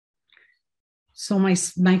So my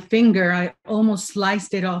finger, I almost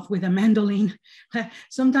sliced it off with a mandolin.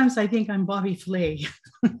 Sometimes I think I'm Bobby Flay.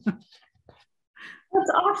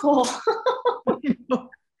 That's awful.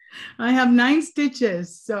 I have 9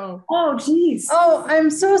 stitches, so. Oh, geez. Oh, I'm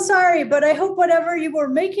so sorry, but I hope whatever you were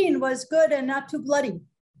making was good and not too bloody.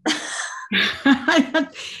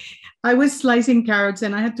 I was slicing carrots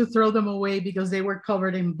and I had to throw them away because they were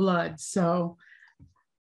covered in blood. So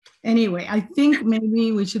anyway, I think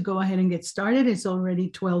maybe we should go ahead and get started. It's already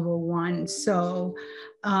 12:01. So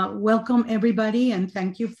welcome everybody, and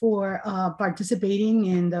thank you for participating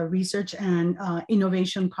in the Research and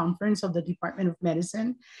Innovation Conference of the Department of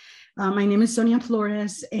Medicine. My name is Sonia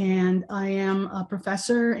Flores, and I am a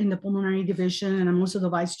professor in the Pulmonary Division, and I'm also the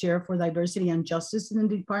Vice Chair for Diversity and Justice in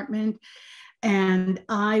the department. And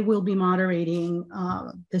I will be moderating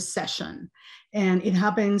this session. And it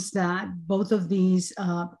happens that both of these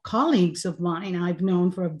colleagues of mine I've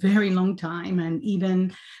known for a very long time and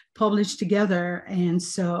even published together. And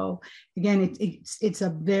so again, it's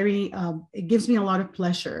a very, it gives me a lot of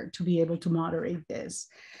pleasure to be able to moderate this.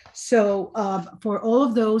 So for all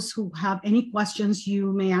of those who have any questions,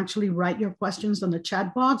 you may actually write your questions on the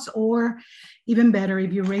chat box, or even better,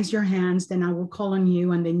 if you raise your hands, then I will call on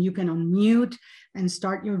you and then you can unmute and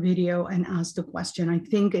start your video and ask the question. I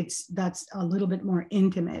think that's a little bit more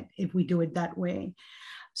intimate if we do it that way.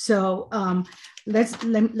 So let's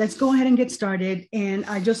go ahead and get started. And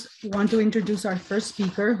I just want to introduce our first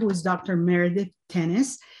speaker, who is Dr. Meredith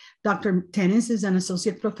Tennis. Dr. Tennis is an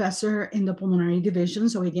associate professor in the Pulmonary Division.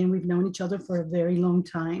 So again, we've known each other for a very long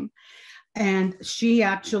time. And she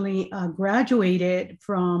actually graduated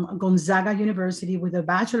from Gonzaga University with a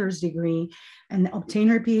bachelor's degree and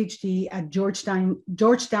obtained her PhD at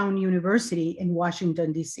Georgetown University in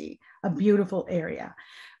Washington, D.C., a beautiful area.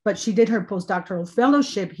 But she did her postdoctoral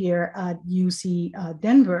fellowship here at UC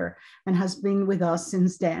Denver and has been with us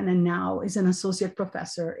since then, and now is an associate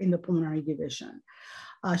professor in the Pulmonary Division.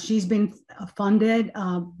 She's been funded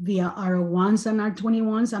via R01s and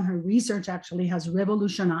R21s, and her research actually has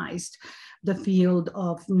revolutionized the field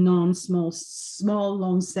of small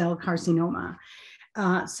lung cell carcinoma.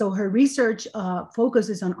 So her research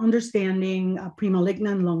focuses on understanding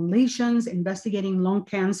premalignant lung lesions, investigating lung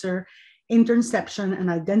cancer interception, and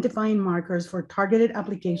identifying markers for targeted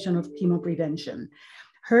application of chemoprevention.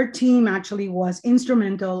 Her team actually was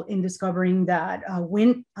instrumental in discovering that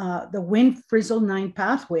the Wnt-Frizzle9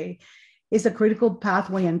 pathway is a critical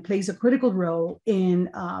pathway and plays a critical role in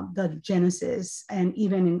the genesis and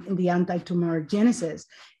even in the anti-tumor genesis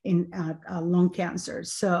in lung cancer.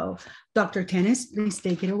 So Dr. Tennis, please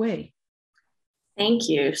take it away. Thank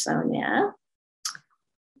you, Sonia.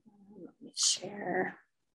 Let me share.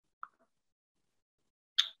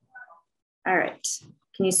 All right,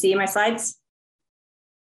 can you see my slides?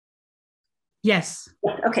 Yes.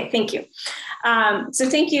 Okay, thank you. So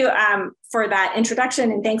thank you for that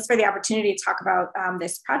introduction, and thanks for the opportunity to talk about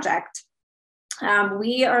this project.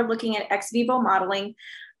 We are looking at ex vivo modeling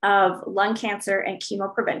of lung cancer and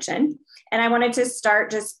chemoprevention. And I wanted to start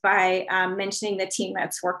just by mentioning the team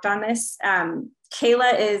that's worked on this.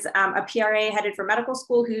 Kayla is a PRA headed for medical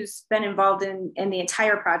school who's been involved in the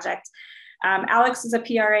entire project. Alex is a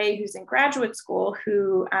PRA who's in graduate school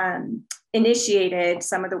who initiated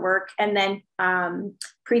some of the work. And then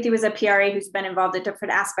Preeti was a PRA who's been involved in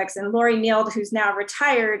different aspects. And Lori Neal, who's now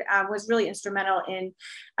retired, was really instrumental in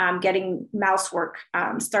getting mouse work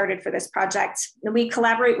started for this project. And we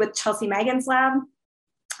collaborate with Chelsea Magan's lab.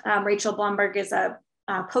 Rachel Blumberg is a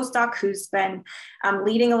postdoc who's been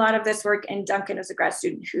leading a lot of this work. And Duncan is a grad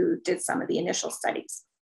student who did some of the initial studies.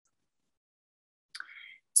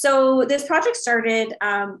 So this project started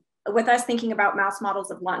with us thinking about mouse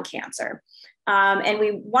models of lung cancer. And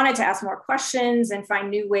we wanted to ask more questions and find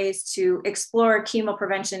new ways to explore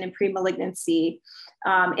chemoprevention and premalignancy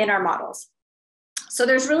in our models. So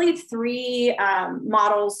there's really 3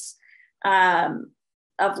 models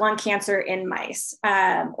of lung cancer in mice.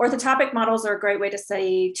 Orthotopic models are a great way to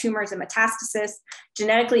study tumors and metastasis.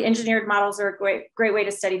 Genetically engineered models are a great way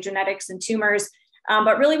to study genetics and tumors.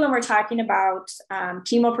 But really, when we're talking about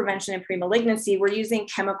chemoprevention and premalignancy, we're using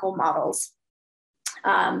chemical models.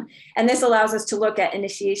 And this allows us to look at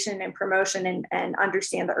initiation and promotion and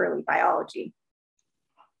understand the early biology.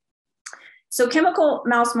 So chemical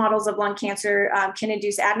mouse models of lung cancer can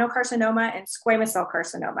induce adenocarcinoma and squamous cell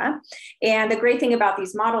carcinoma. And the great thing about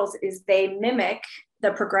these models is they mimic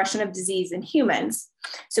the progression of disease in humans.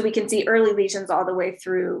 So we can see early lesions all the way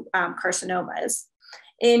through carcinomas.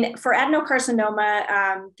 For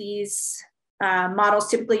adenocarcinoma, these models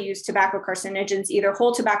typically use tobacco carcinogens, either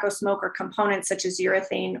whole tobacco smoke or components such as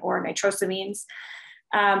urethane or nitrosamines.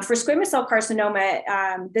 For squamous cell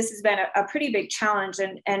carcinoma, this has been a pretty big challenge.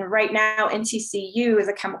 And right now, NTCU is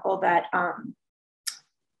a chemical that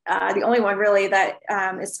the only one really that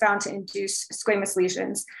is found to induce squamous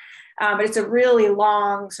lesions. But it's a really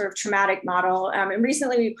long sort of traumatic model. And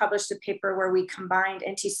recently we published a paper where we combined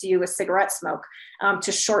NTCU with cigarette smoke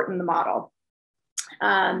to shorten the model.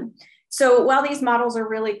 So while these models are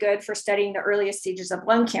really good for studying the earliest stages of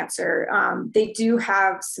lung cancer, they do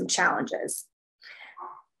have some challenges.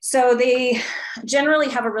 So they generally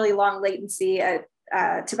have a really long latency. A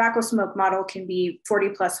tobacco smoke model can be 40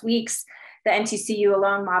 plus weeks. The NTCU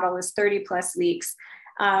alone model is 30 plus weeks.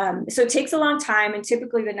 So it takes a long time, and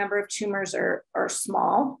typically the number of tumors are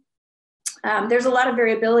small. There's a lot of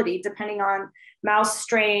variability depending on mouse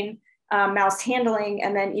strain, mouse handling,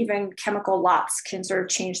 and then even chemical lots can sort of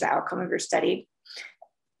change the outcome of your study.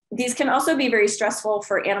 These can also be very stressful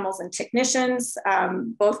for animals and technicians,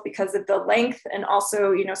 both because of the length and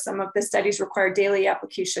also, some of the studies require daily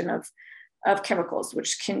application of chemicals,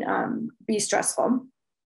 which can be stressful.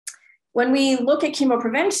 When we look at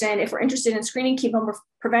chemoprevention, if we're interested in screening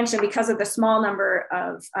chemoprevention, because of the small number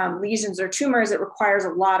of lesions or tumors, it requires a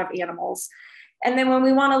lot of animals. And then when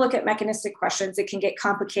we want to look at mechanistic questions, it can get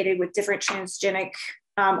complicated with different transgenic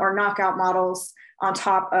or knockout models on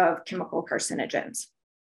top of chemical carcinogens.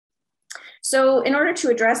 So in order to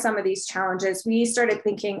address some of these challenges, we started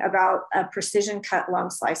thinking about a precision cut lung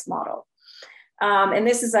slice model. And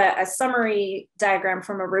this is a summary diagram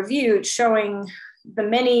from a review showing the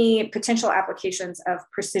many potential applications of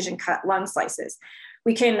precision cut lung slices.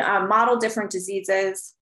 We can model different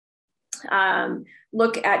diseases,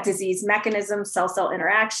 look at disease mechanisms, cell-cell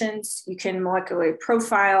interactions. You can molecularly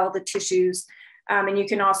profile the tissues, and you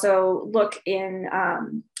can also look in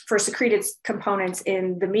for secreted components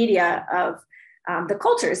in the media of the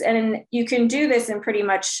cultures. And you can do this in pretty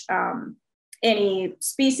much any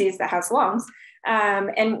species that has lungs.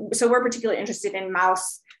 And so we're particularly interested in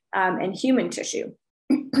mouse and human tissue.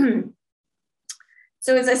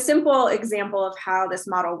 So it's a simple example of how this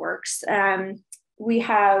model works. We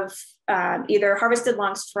have either harvested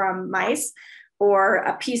lungs from mice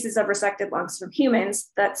or pieces of resected lungs from humans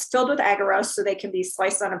that's filled with agarose so they can be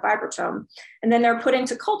sliced on a vibrotome. And then they're put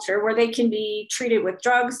into culture where they can be treated with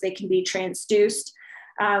drugs, they can be transduced.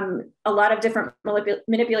 A lot of different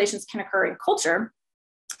manipulations can occur in culture.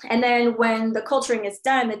 And then when the culturing is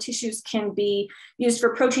done, the tissues can be used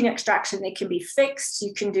for protein extraction. They can be fixed.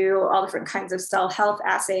 You can do all different kinds of cell health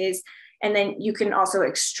assays. And then you can also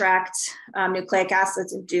extract nucleic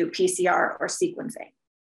acids and do PCR or sequencing.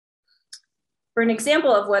 For an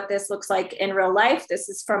example of what this looks like in real life, this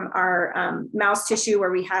is from our mouse tissue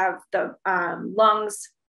where we have the lungs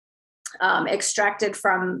extracted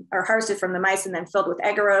from or harvested from the mice and then filled with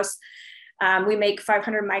agarose. We make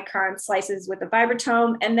 500 micron slices with a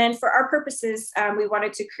vibrotome. And then for our purposes, we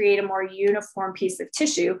wanted to create a more uniform piece of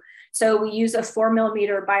tissue. So we use a 4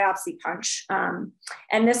 millimeter biopsy punch.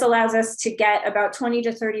 And this allows us to get about 20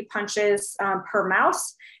 to 30 punches per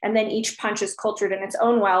mouse. And then each punch is cultured in its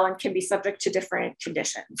own well and can be subject to different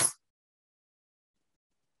conditions.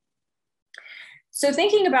 So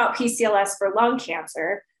thinking about PCLS for lung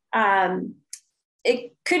cancer,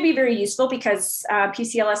 it could be very useful because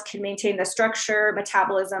PCLS can maintain the structure,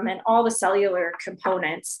 metabolism, and all the cellular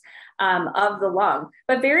components of the lung.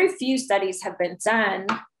 But very few studies have been done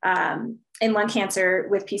in lung cancer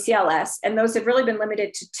with PCLS, and those have really been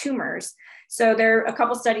limited to tumors. So there are a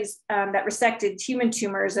couple studies that resected human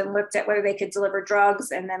tumors and looked at whether they could deliver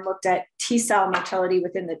drugs, and then looked at T cell motility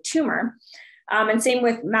within the tumor. And same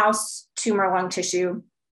with mouse tumor lung tissue,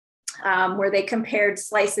 where they compared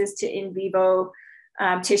slices to in vivo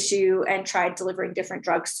tissue and tried delivering different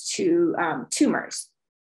drugs to tumors.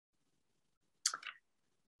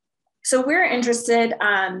 So we're interested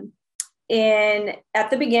at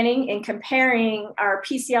the beginning in comparing our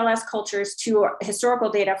PCLS cultures to historical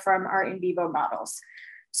data from our in vivo models.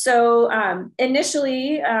 So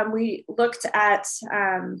initially we looked at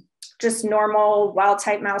just normal wild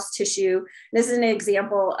type mouse tissue. This is an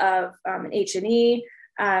example of an H&E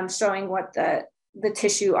showing what the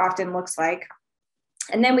tissue often looks like.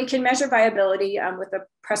 And then we can measure viability with a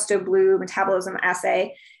Presto Blue metabolism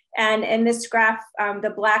assay. And in this graph,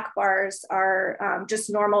 the black bars are just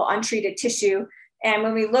normal untreated tissue. And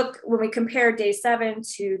when we compare day 7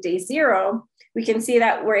 to day 0, we can see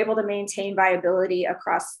that we're able to maintain viability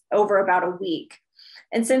across over about a week.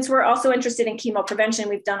 And since we're also interested in chemoprevention,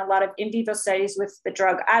 we've done a lot of in vivo studies with the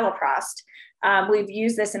drug iloprost. We've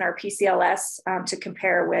used this in our PCLS to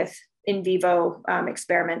compare with in vivo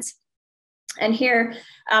experiments. And here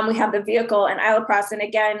we have the vehicle and iloprost. And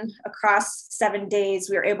again, across 7 days,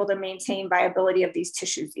 we were able to maintain viability of these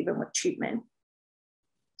tissues even with treatment.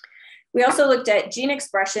 We also looked at gene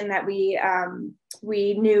expression that we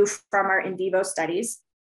knew from our in vivo studies.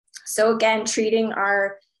 So again, treating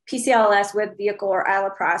our PCLS with vehicle or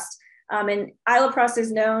iloprost. And iloprost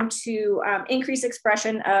is known to increase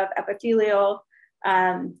expression of epithelial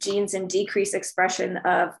genes and decrease expression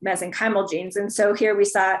of mesenchymal genes. And so here we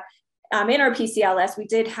saw in our PCLS, we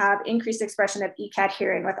did have increased expression of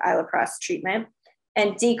E-cadherin with iloprost treatment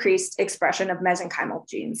and decreased expression of mesenchymal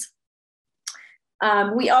genes.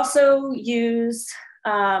 We also use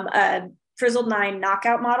a frizzled 9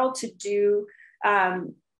 knockout model to do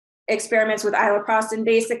experiments with iloprost. And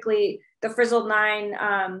basically, the frizzled 9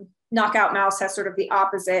 knockout mouse has sort of the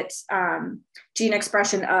opposite gene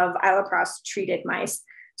expression of iloprost treated mice.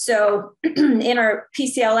 So in our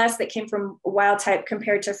PCLS that came from wild type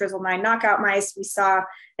compared to frizzled 9 knockout mice, we saw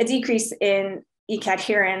a decrease in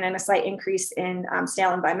E-cadherin and a slight increase in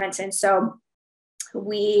snail and vimentin. So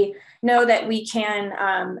we know that we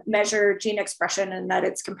can measure gene expression and that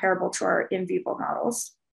it's comparable to our in vivo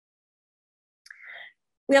models.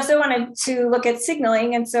 We also wanted to look at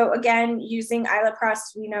signaling. And so again, using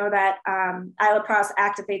iloprost, we know that iloprost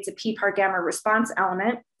activates a PPAR gamma response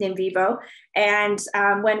element in vivo. And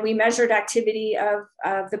when we measured activity of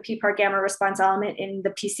the PPAR gamma response element in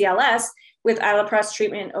the PCLS with iloprost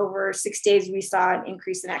treatment over 6 days, we saw an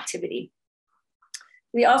increase in activity.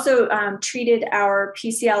 We also treated our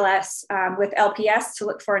PCLS with LPS to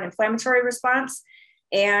look for an inflammatory response.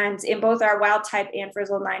 And in both our wild type and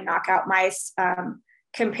frizzled 9 knockout mice,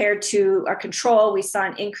 compared to our control, we saw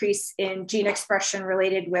an increase in gene expression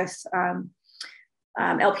related with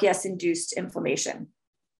LPS-induced inflammation.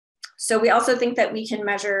 So we also think that we can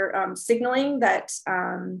measure signaling that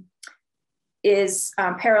is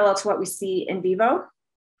parallel to what we see in vivo.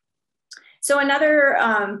 So another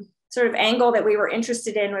sort of angle that we were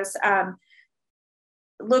interested in was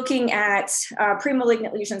looking at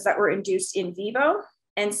premalignant lesions that were induced in vivo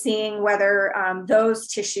and seeing whether those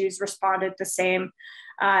tissues responded the same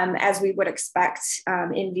as we would expect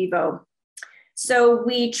in vivo. So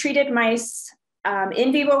we treated mice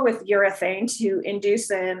in vivo with urethane to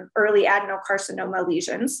induce an early adenocarcinoma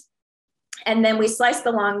lesions. And then we sliced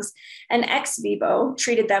the lungs and ex vivo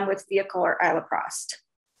treated them with vehicle or iloprost.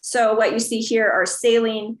 So what you see here are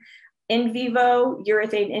saline in vivo,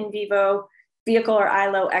 urethane in vivo, vehicle or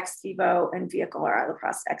ilo ex vivo, and vehicle or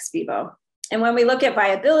iloprost ex vivo. And when we look at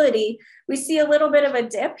viability, we see a little bit of a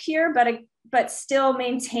dip here, but still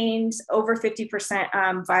maintains over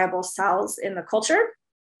 50% viable cells in the culture.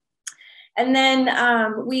 And then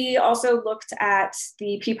we also looked at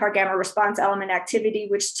the PPAR gamma response element activity,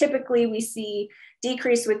 which typically we see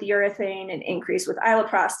decrease with urethane and increase with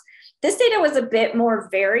iloprost. This data was a bit more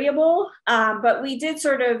variable, but we did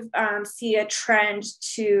sort of see a trend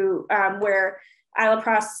to where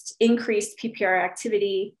iloprost increased PPAR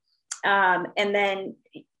activity. And then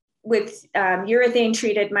with urethane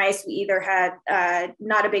treated mice, we either had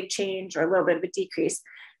not a big change or a little bit of a decrease.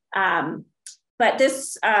 But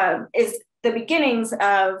this is the beginnings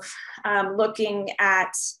of looking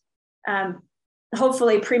at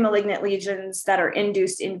hopefully premalignant lesions that are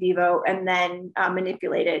induced in vivo and then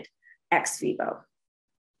manipulated ex vivo.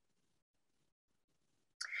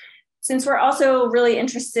 Since we're also really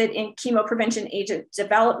interested in chemoprevention agent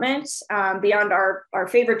development beyond our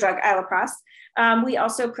favorite drug, iloprost, we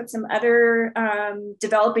also put some other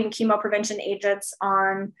developing chemoprevention agents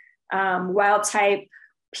on wild type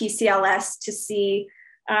PCLS to see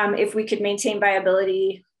if we could maintain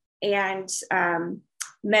viability and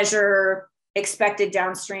measure expected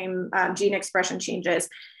downstream gene expression changes.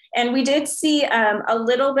 And we did see a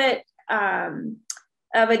little bit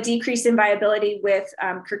of a decrease in viability with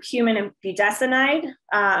curcumin and budesonide.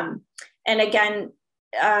 And again,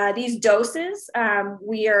 these doses,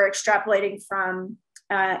 we are extrapolating from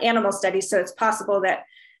animal studies. So it's possible that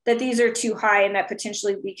these are too high and that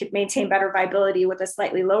potentially we could maintain better viability with a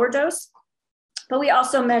slightly lower dose. But we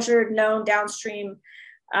also measured known downstream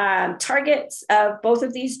targets of both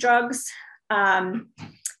of these drugs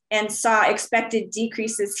and saw expected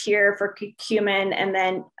decreases here for curcumin and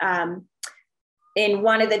then in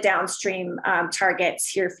one of the downstream targets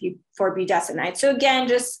here for budesonide. So again,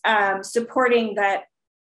 just supporting that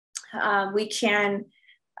we can,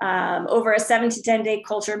 over a 7 to 10 day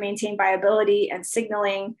culture, maintain viability and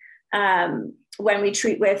signaling when we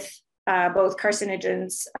treat with both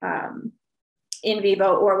carcinogens in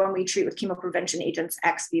vivo or when we treat with chemoprevention agents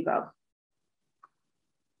ex vivo.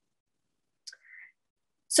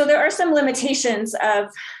 So there are some limitations of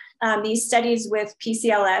these studies with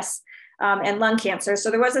PCLS. and lung cancer.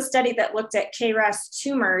 So there was a study that looked at KRAS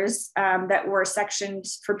tumors that were sectioned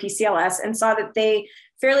for PCLS and saw that they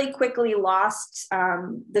fairly quickly lost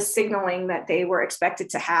the signaling that they were expected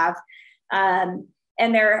to have. And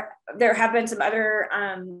there have been some other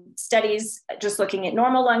studies just looking at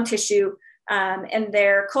normal lung tissue, and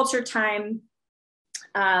their culture time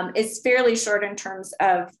is fairly short in terms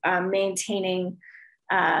of maintaining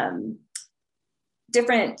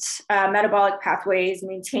different metabolic pathways,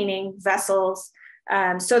 maintaining vessels.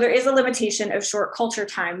 So there is a limitation of short culture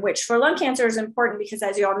time, which for lung cancer is important because,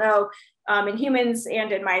 as you all know, in humans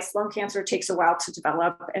and in mice, lung cancer takes a while to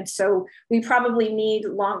develop. And so we probably need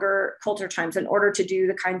longer culture times in order to do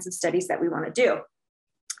the kinds of studies that we want to do.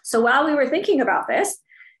 So while we were thinking about this,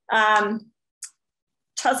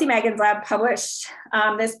 Chelsea Magan's lab published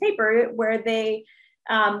this paper where they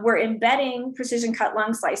were embedding precision cut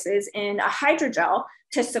lung slices in a hydrogel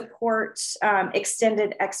to support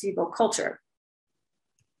extended ex vivo culture.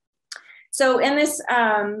 So in this,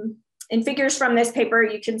 in figures from this paper,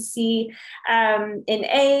 you can see in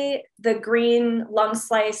A, the green lung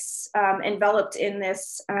slice enveloped in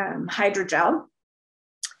this hydrogel.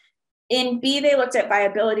 In B, they looked at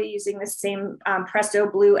viability using the same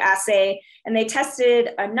Presto Blue assay, and they tested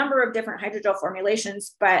a number of different hydrogel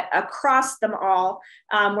formulations, but across them all,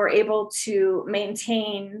 were able to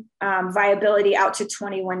maintain viability out to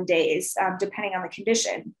 21 days, depending on the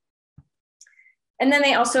condition. And then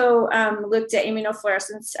they also looked at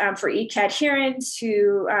immunofluorescence for EK adherence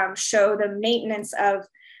to show the maintenance of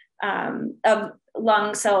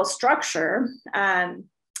lung cell structure.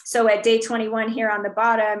 So at day 21 here on the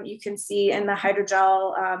bottom, you can see in the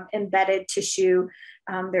hydrogel embedded tissue,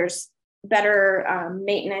 there's better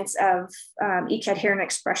maintenance of EK adherent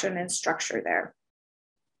expression and structure there.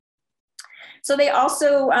 So they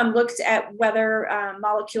also looked at whether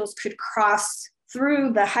molecules could cross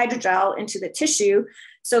through the hydrogel into the tissue.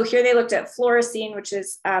 So here they looked at fluorescein, which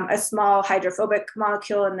is a small hydrophobic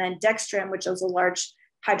molecule, and then dextran, which is a large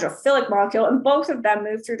hydrophilic molecule, and both of them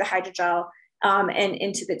move through the hydrogel and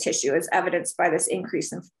into the tissue, as evidenced by this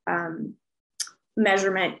increase in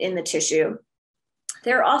measurement in the tissue.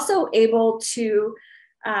 They're also able to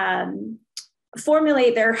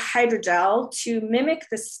formulate their hydrogel to mimic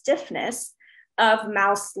the stiffness of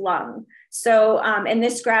mouse lung. So in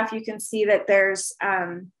this graph, you can see that there's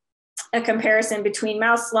a comparison between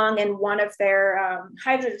mouse lung and one of their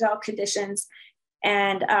hydrogel conditions,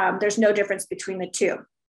 and there's no difference between the two.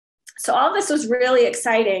 So all this was really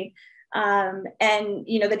exciting. And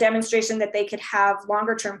the demonstration that they could have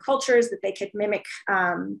longer term cultures, that they could mimic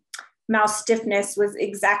mouse stiffness was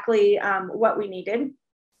exactly what we needed.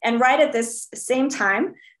 And right at this same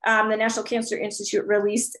time, the National Cancer Institute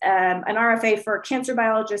released an RFA for cancer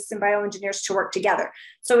biologists and bioengineers to work together.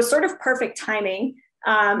 So it was sort of perfect timing.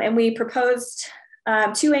 And we proposed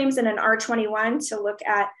 2 aims and an R21 to look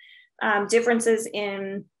at differences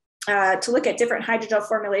in to look at different hydrogel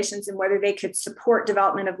formulations and whether they could support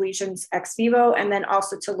development of lesions ex vivo, and then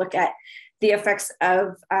also to look at the effects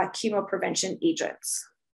of chemoprevention agents.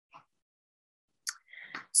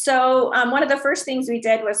 So one of the first things we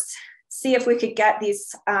did was see if we could get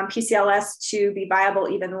these PCLS to be viable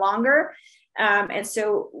even longer. And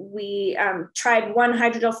so we tried one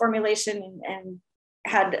hydrogel formulation and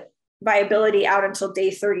had viability out until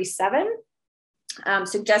day 37,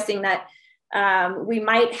 suggesting that we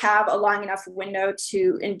might have a long enough window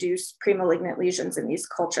to induce premalignant lesions in these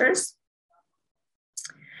cultures.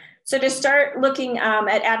 So to start looking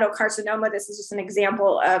at adenocarcinoma, this is just an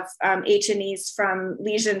example of H&Es from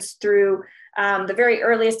lesions through the very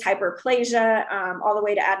earliest hyperplasia all the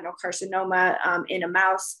way to adenocarcinoma in a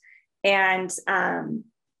mouse. And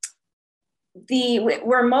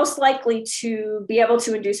we're most likely to be able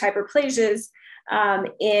to induce hyperplasias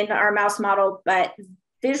in our mouse model, but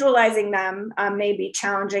visualizing them may be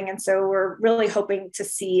challenging. And so we're really hoping to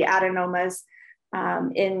see adenomas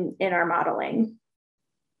in our modeling.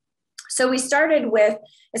 So we started with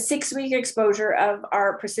a 6-week exposure of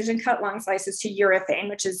our precision cut lung slices to urethane,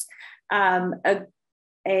 which is a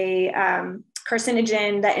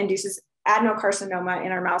carcinogen that induces adenocarcinoma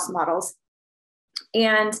in our mouse models.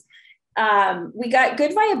 And we got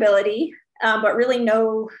good viability, but really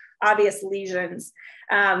no obvious lesions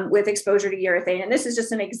with exposure to urethane. And this is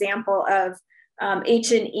just an example of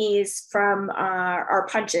H&Es from our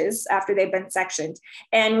punches after they've been sectioned.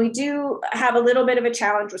 And we do have a little bit of a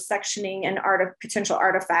challenge with sectioning an potential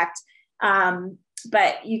artifact.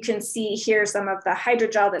 But you can see here some of the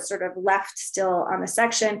hydrogel that's sort of left still on the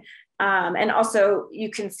section. And also you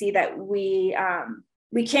can see that we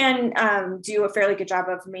can do a fairly good job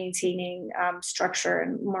of maintaining structure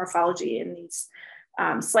and morphology in these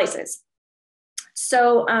slices.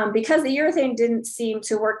 So because the urethane didn't seem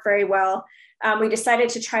to work very well, we decided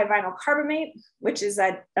to try vinyl carbamate, which is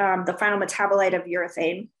the final metabolite of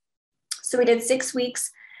urethane. So we did 6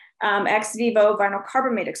 weeks ex vivo vinyl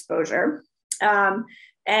carbamate exposure.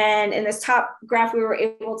 And in this top graph, we were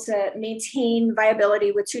able to maintain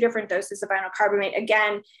viability with 2 different doses of vinyl carbamate,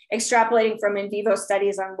 again, extrapolating from in vivo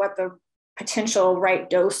studies on what the potential right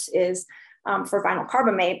dose is for vinyl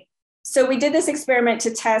carbamate. So we did this experiment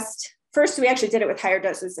to test, first we actually did it with higher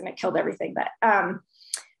doses and it killed everything. But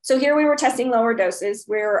so here we were testing lower doses.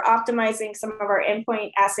 We were optimizing some of our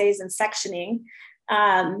endpoint assays and sectioning.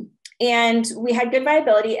 And we had good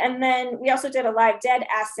viability. And then we also did a live dead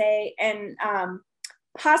assay and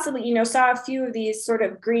possibly, saw a few of these sort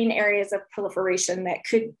of green areas of proliferation that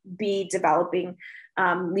could be developing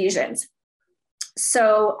lesions.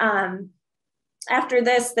 So after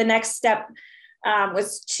this, the next step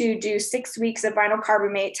was to do 6 weeks of vinyl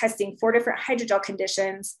carbamate, testing 4 different hydrogel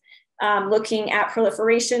conditions, looking at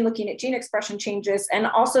proliferation, looking at gene expression changes, and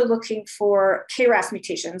also looking for KRAS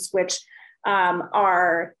mutations, which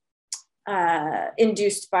are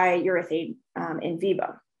induced by urethane in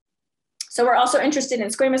vivo. So we're also interested in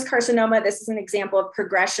squamous carcinoma. This is an example of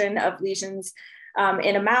progression of lesions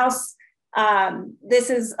in a mouse. This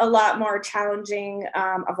is a lot more challenging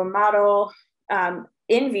of a model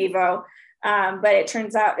in vivo, but it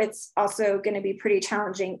turns out it's also going to be pretty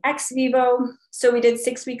challenging ex vivo. So we did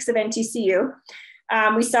 6 weeks of NTCU.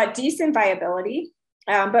 We saw decent viability,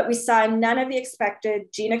 but we saw none of the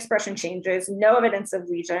expected gene expression changes, no evidence of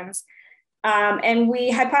lesions. And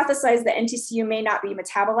we hypothesized that NTCU may not be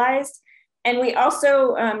metabolized. And we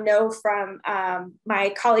also know from my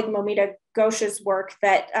colleague Meredith Reusch's work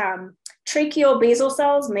that tracheal basal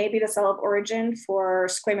cells may be the cell of origin for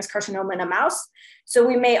squamous carcinoma in a mouse. So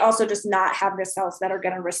we may also just not have the cells that are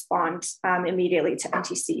going to respond immediately to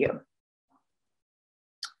NTCU.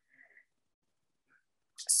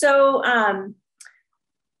 So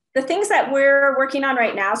the things that we're working on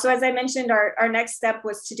right now. So as I mentioned, our next step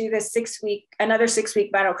was to do this another 6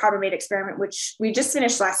 week vinyl carbamate experiment, which we just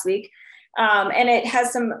finished last week. And it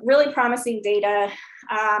has some really promising data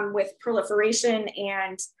with proliferation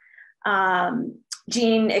and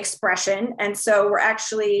gene expression. And so we're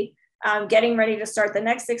actually getting ready to start the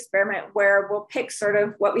next experiment where we'll pick sort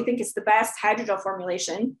of what we think is the best hydrogel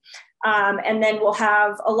formulation. And then we'll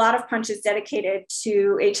have a lot of punches dedicated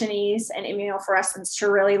to H&Es and immunofluorescence to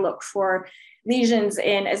really look for lesions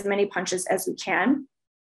in as many punches as we can.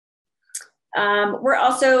 We're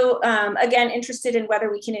also, again, interested in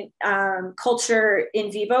whether we can culture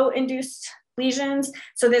in vivo induced lesions.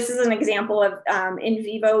 So this is an example of in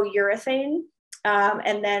vivo urethane.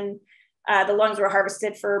 And then the lungs were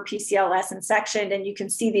harvested for PCLS and sectioned, and you can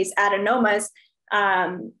see these adenomas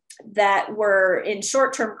that were in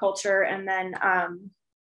short-term culture, and then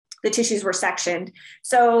the tissues were sectioned.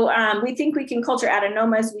 So we think we can culture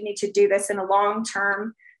adenomas. We need to do this in a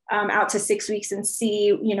long-term out to 6 weeks and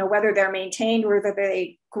see, whether they're maintained, whether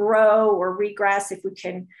they grow or regress, if we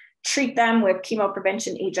can treat them with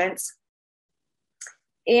chemoprevention agents.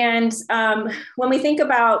 And when we think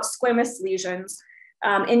about squamous lesions,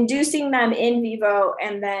 inducing them in vivo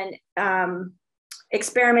and then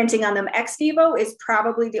experimenting on them ex vivo is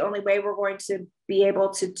probably the only way we're going to be able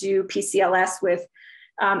to do PCLS with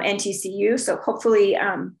NTCU. So hopefully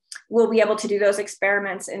we'll be able to do those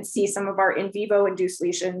experiments and see some of our in vivo induced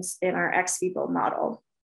lesions in our ex vivo model.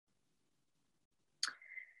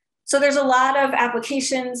 So there's a lot of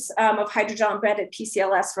applications of hydrogel embedded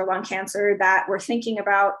PCLS for lung cancer that we're thinking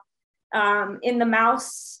about. In the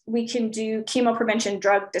mouse, we can do chemoprevention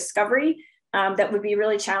drug discovery. That would be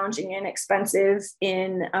really challenging and expensive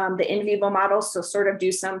in the in vivo models. So sort of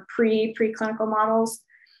do some preclinical models.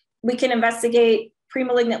 We can investigate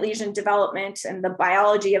pre-malignant lesion development, and the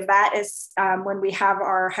biology of that is when we have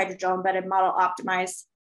our hydrogel embedded model optimized.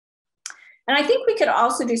 And I think we could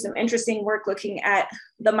also do some interesting work looking at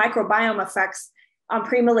the microbiome effects on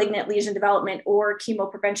pre-malignant lesion development or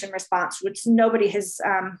chemoprevention response, which nobody has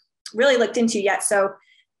really looked into yet. So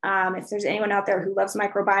if there's anyone out there who loves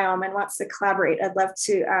microbiome and wants to collaborate, I'd love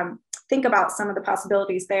to think about some of the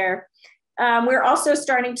possibilities there. We're also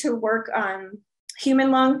starting to work on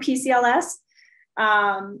human lung PCLS.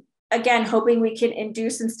 Again, hoping we can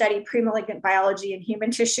induce and study pre-malignant biology in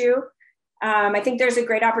human tissue. I think there's a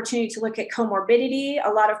great opportunity to look at comorbidity. A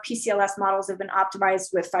lot of PCLS models have been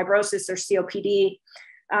optimized with fibrosis or COPD.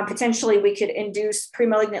 Potentially, we could induce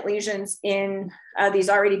pre-malignant lesions in these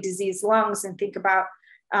already diseased lungs and think about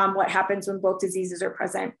what happens when both diseases are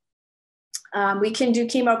present. We can do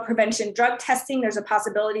chemoprevention drug testing. There's a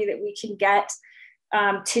possibility that we can get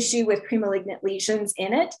tissue with pre-malignant lesions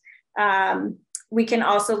in it. We can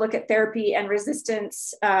also look at therapy and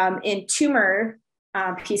resistance in tumor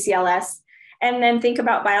PCLS, and then think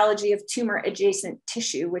about biology of tumor adjacent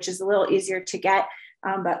tissue, which is a little easier to get,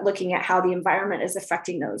 but looking at how the environment is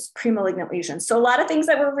affecting those premalignant lesions. So a lot of things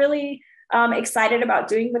that we're really excited about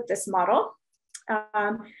doing with this model.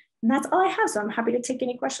 And that's all I have. So I'm happy to take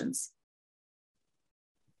any questions.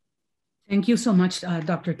 Thank you so much,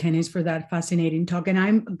 Dr. Tennis, for that fascinating talk. And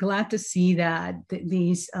I'm glad to see that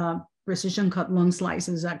these precision cut lung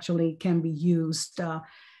slices actually can be used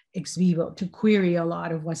ex vivo to query a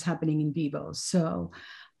lot of what's happening in vivo. So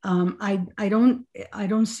I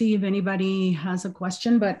don't see if anybody has a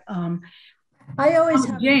question, but I always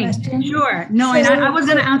have Jane, a question. Sure. No, so, and I was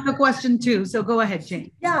going to ask a question too. So go ahead,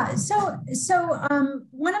 Jane. Yeah. So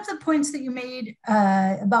one of the points that you made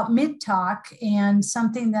about mid-talk, and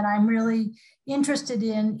something that I'm really interested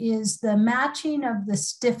in, is the matching of the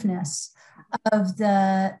stiffness of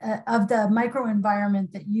the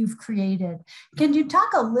microenvironment that you've created. Can you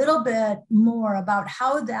talk a little bit more about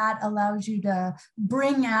how that allows you to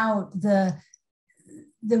bring out the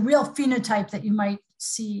real phenotype that you might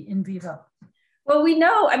see in vivo? Well, we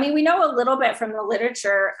know a little bit from the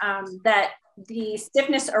literature that the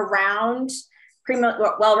stiffness around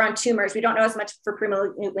around tumors, we don't know as much for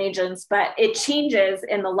premalignant lesions, but it changes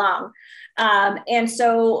in the lung. And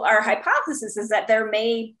so our hypothesis is that there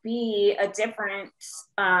may be a different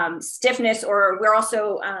stiffness, or we're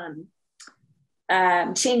also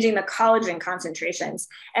changing the collagen concentrations,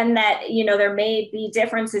 and that, there may be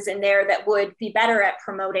differences in there that would be better at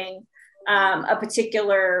promoting a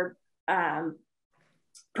particular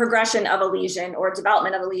progression of a lesion or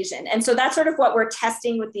development of a lesion. And so that's sort of what we're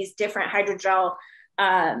testing with these different hydrogel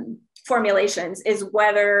formulations, is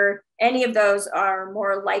whether any of those are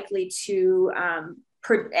more likely to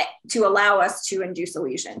allow us to induce a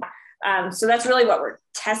lesion. So that's really what we're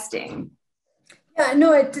testing. Yeah,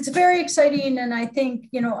 no, it's very exciting. And I think,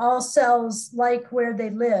 all cells like where they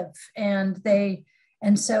live,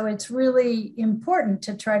 and so it's really important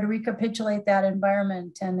to try to recapitulate that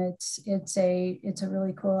environment, and it's a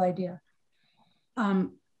really cool idea.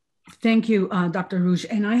 Thank you, Dr. Reusch.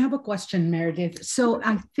 And I have a question, Meredith. So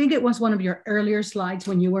I think it was one of your earlier slides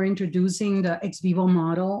when you were introducing the ex vivo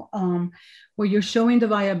model, where you're showing the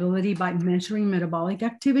viability by measuring metabolic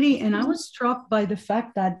activity. And I was struck by the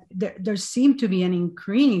fact that there seemed to be an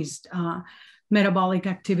increased metabolic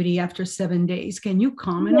activity after 7 days. Can you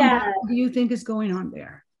comment on that? What do you think is going on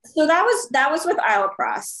there? So that was with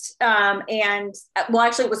iloprost, and well,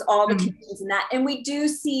 actually, it was all the conditions in that, and we do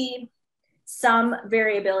see some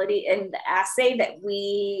variability in the assay that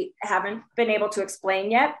we haven't been able to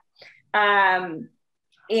explain yet, and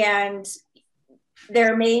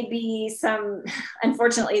there may be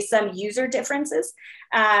unfortunately, some user differences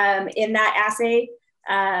in that assay.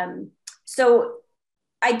 So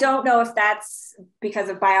I don't know if that's because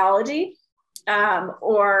of biology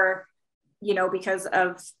or, because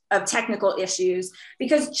of technical issues,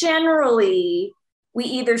 because generally we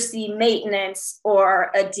either see maintenance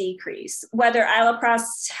or a decrease. Whether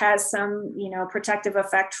iloprost has some, protective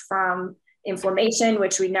effect from inflammation,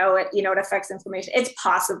 which we know it affects inflammation. It's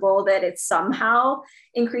possible that it's somehow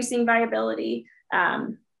increasing viability,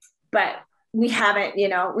 but we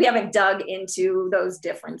haven't dug into those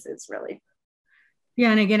differences really.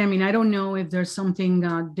 Yeah, and again, I don't know if there's something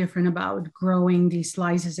different about growing these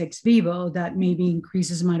slices ex vivo that maybe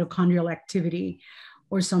increases mitochondrial activity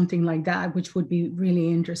or something like that, which would be really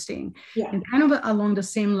interesting. Yeah. And kind of along the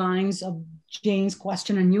same lines of Jane's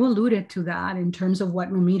question, and you alluded to that in terms of what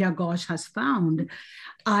Momita Ghosh has found,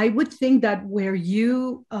 I would think that where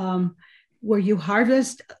you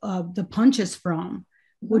harvest the punches from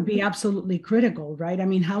would be absolutely critical, right?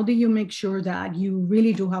 How do you make sure that you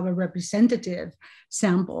really do have a representative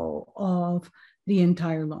sample of the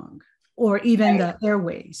entire lung or even the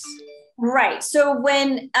airways? Right. So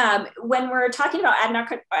when we're talking about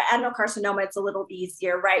adenocarcinoma, it's a little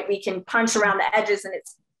easier, right? We can punch around the edges, and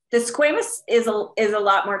the squamous is a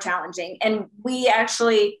lot more challenging. And we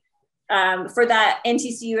actually, for that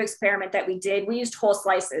NTCU experiment that we did, we used whole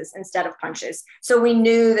slices instead of punches. So we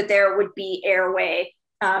knew that there would be airway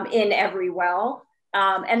in every well.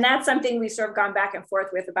 And that's something we've sort of gone back and forth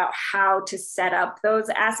with about how to set up those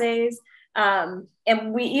assays. And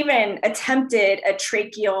we even attempted a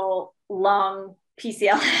tracheal lung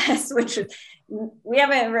PCLS, which we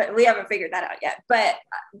haven't figured that out yet. But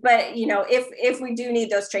if we do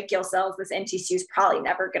need those tracheal cells, this NTCU is probably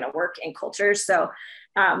never going to work in cultures. So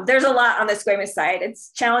there's a lot on the squamous side.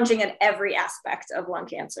 It's challenging in every aspect of lung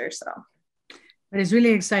cancer. So. But it's really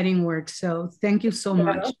exciting work. So thank you so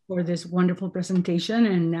much for this wonderful presentation.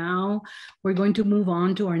 And now we're going to move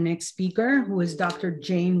on to our next speaker, who is Dr.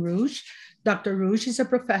 Jane Reusch. Dr. Reusch is a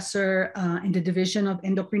professor in the Division of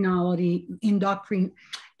Endocrinology,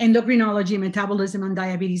 Metabolism, and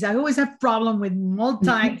Diabetes. I always have a problem with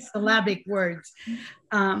multi-syllabic words.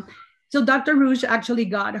 So Dr. Reusch actually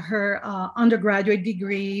got her undergraduate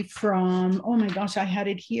degree from, oh my gosh, I had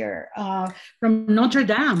it here, from Notre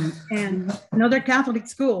Dame, and another Catholic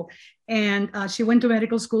school. And she went to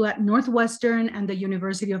medical school at Northwestern and the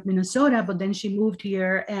University of Minnesota, but then she moved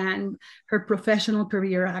here, and her professional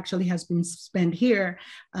career actually has been spent here.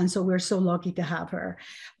 And so we're so lucky to have her.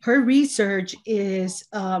 Her research is,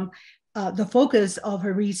 the focus of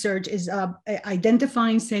her research is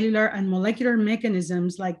identifying cellular and molecular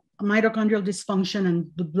mechanisms like mitochondrial dysfunction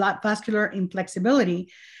and the blood vascular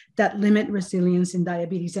inflexibility that limit resilience in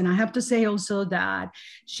diabetes. And I have to say also that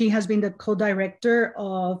she has been the co-director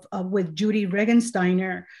of with Judy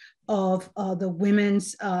Regensteiner of the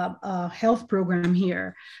women's health program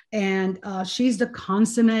here. And she's the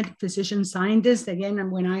consummate physician scientist. Again,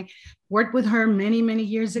 and when I worked with her many, many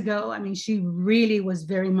years ago, I mean, she really was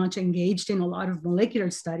very much engaged in a lot of molecular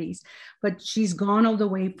studies, but she's gone all the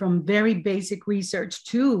way from very basic research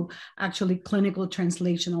to actually clinical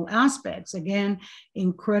translational aspects. Again,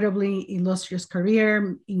 incredibly illustrious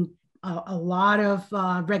career, a lot of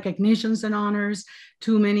recognitions and honors,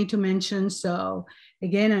 too many to mention. So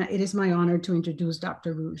again, it is my honor to introduce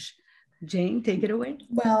Dr. Reusch. Jane, take it away.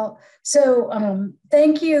 Well, so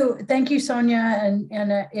thank you, Sonia,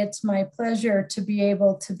 and it's my pleasure to be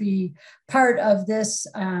able to be part of this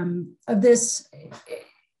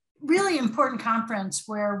really important conference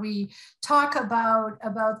where we talk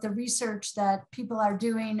about the research that people are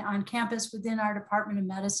doing on campus within our Department of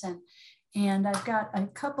Medicine. And I've got a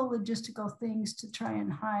couple logistical things to try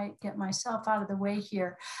and get myself out of the way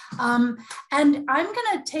here. And I'm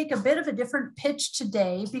going to take a bit of a different pitch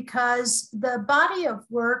today because the body of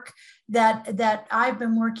work that I've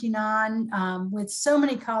been working on with so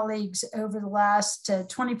many colleagues over the last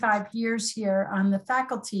 25 years here on the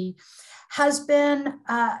faculty has been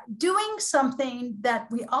doing something that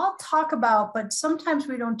we all talk about, but sometimes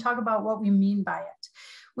we don't talk about what we mean by it,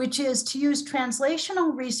 which is to use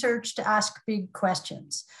translational research to ask big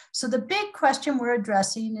questions. So the big question we're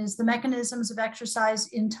addressing is the mechanisms of exercise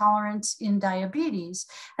intolerance in diabetes.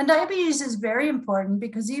 And diabetes is very important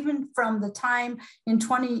because even from the time in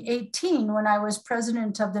 2018, when I was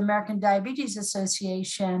president of the American Diabetes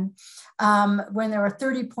Association, when there were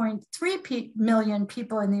 30.3 million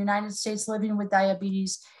people in the United States living with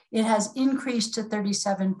diabetes, it has increased to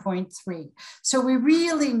 37.3. So we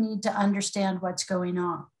really need to understand what's going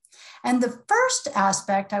on. And the first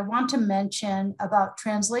aspect I want to mention about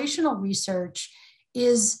translational research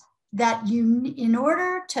is that in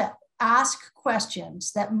order to ask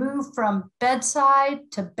questions that move from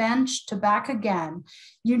bedside to bench to back again,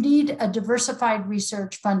 you need a diversified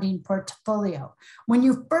research funding portfolio. When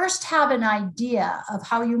you first have an idea of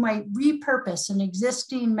how you might repurpose an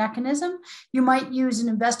existing mechanism, you might use an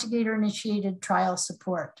investigator-initiated trial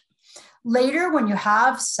support. Later, when you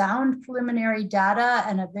have sound preliminary data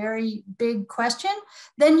and a very big question,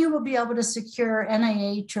 then you will be able to secure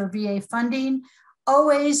NIH or VA funding.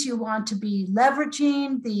 Always you want to be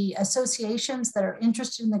leveraging the associations that are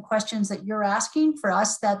interested in the questions that you're asking. For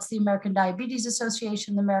us, that's the American Diabetes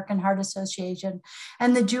Association, the American Heart Association,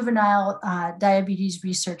 and the Juvenile Diabetes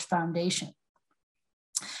Research Foundation.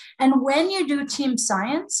 And when you do team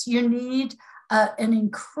science, you need an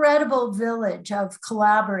incredible village of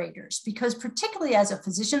collaborators, because particularly as a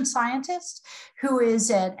physician scientist who is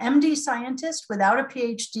an MD scientist without a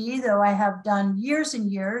PhD, though I have done years and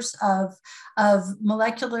years of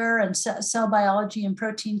molecular and cell biology and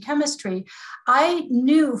protein chemistry, I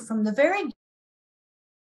knew from the very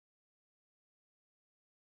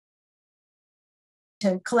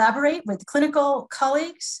to collaborate with clinical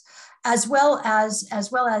colleagues, as well as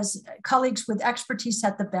colleagues with expertise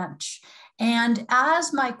at the bench. And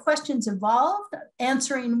as my questions evolved,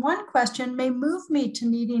 answering one question may move me to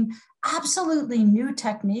needing absolutely new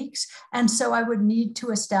techniques. And so I would need to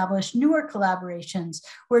establish newer collaborations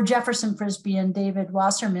where Jefferson Frisbee and David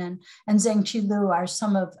Wasserman and Zhengqi Liu are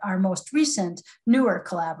some of our most recent newer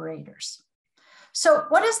collaborators. So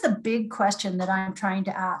what is the big question that I'm trying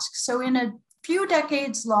to ask? So in a few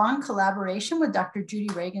decades long collaboration with Dr. Judy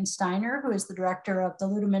Regensteiner, who is the director of the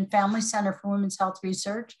Ludeman Family Center for Women's Health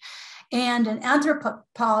Research, and an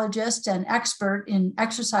anthropologist and expert in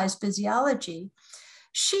exercise physiology,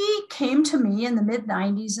 She came to me in the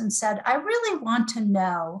mid-90s and said, I really want to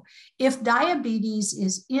know if diabetes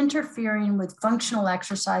is interfering with functional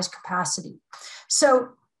exercise capacity. So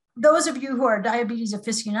those of you who are diabetes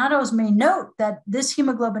aficionados may note that this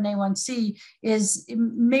hemoglobin A1C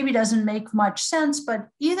maybe doesn't make much sense, but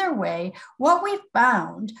either way, what we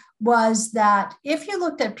found was that if you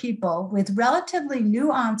looked at people with relatively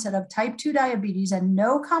new onset of type 2 diabetes and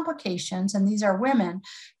no complications, and these are women,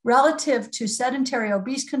 relative to sedentary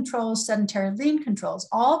obese controls, sedentary lean controls,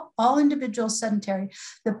 all individuals sedentary,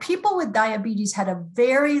 the people with diabetes had a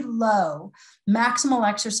very low maximal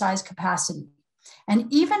exercise capacity.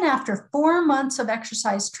 And even after 4 months of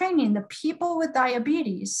exercise training, the people with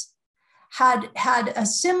diabetes had a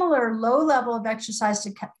similar low level of exercise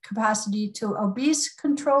capacity to obese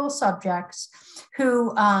control subjects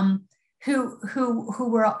who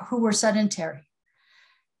were sedentary.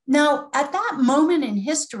 Now, at that moment in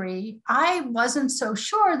history, I wasn't so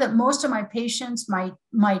sure that most of my patients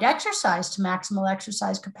might exercise to maximal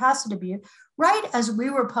exercise capacity. Right as we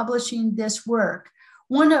were publishing this work,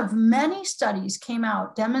 one of many studies came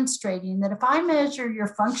out demonstrating that if I measure your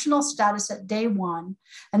functional status at day 1,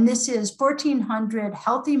 and this is 1,400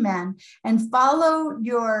 healthy men, and follow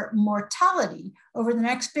your mortality over the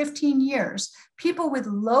next 15 years, people with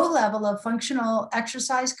low level of functional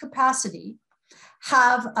exercise capacity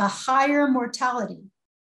have a higher mortality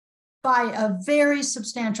by a very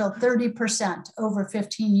substantial 30% over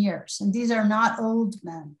 15 years. And these are not old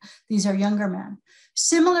men, these are younger men.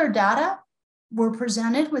 Similar data were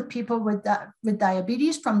presented with people with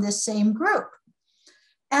diabetes from this same group.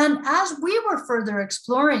 And as we were further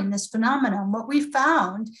exploring this phenomenon, what we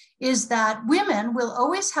found is that women will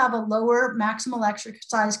always have a lower maximal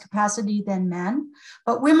exercise capacity than men,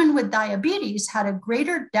 but women with diabetes had a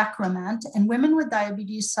greater decrement, and women with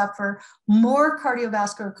diabetes suffer more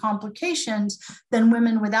cardiovascular complications than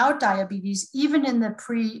women without diabetes, even in the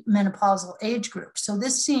premenopausal age group. So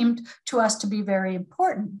this seemed to us to be very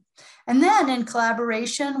important. And then in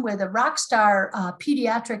collaboration with a rock star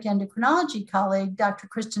pediatric endocrinology colleague, Dr.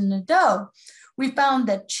 Kristen Nadeau, we found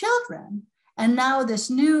that children, and now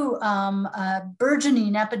this new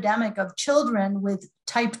burgeoning epidemic of children with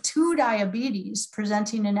type 2 diabetes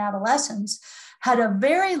presenting in adolescence, had a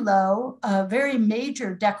very low, very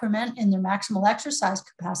major decrement in their maximal exercise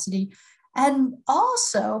capacity. And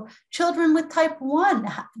also children with type 1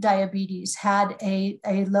 diabetes had a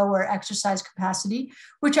lower exercise capacity,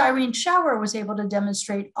 which Irene Schauer was able to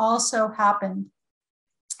demonstrate also happened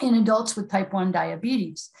in adults with type 1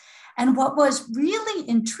 diabetes. And what was really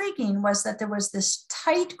intriguing was that there was this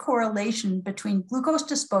tight correlation between glucose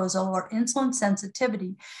disposal or insulin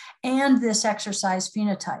sensitivity and this exercise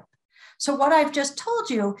phenotype. So what I've just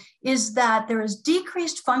told you is that there is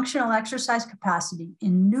decreased functional exercise capacity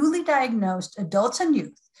in newly diagnosed adults and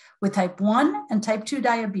youth with type 1 and type 2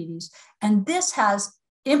 diabetes, and this has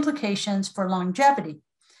implications for longevity.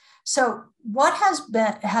 So what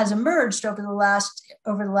has emerged over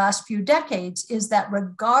the last few decades is that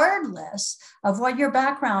regardless of what your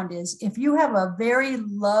background is, if you have a very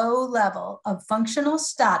low level of functional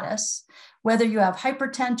status, whether you have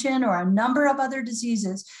hypertension or a number of other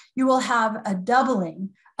diseases, you will have a doubling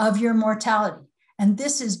of your mortality. And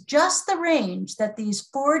this is just the range that these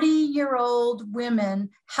 40-year-old women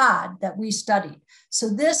had that we studied. So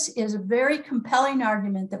this is a very compelling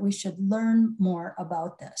argument that we should learn more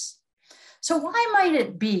about this. So why might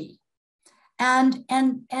it be? And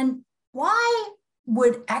why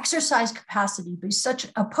would exercise capacity be such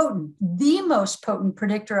a the most potent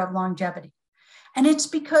predictor of longevity? And it's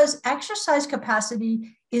because exercise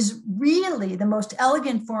capacity is really the most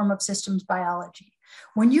elegant form of systems biology.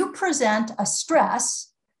 When you present a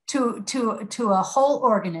stress to a whole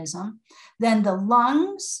organism, then the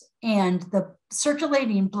lungs and the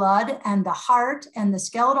circulating blood and the heart and the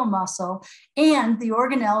skeletal muscle and the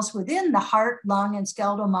organelles within the heart, lung, and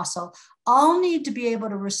skeletal muscle all need to be able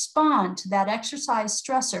to respond to that exercise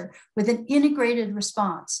stressor with an integrated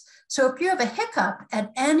response. So if you have a hiccup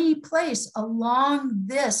at any place along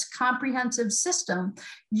this comprehensive system,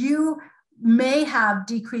 you may have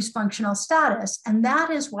decreased functional status. And that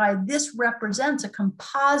is why this represents a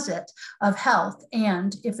composite of health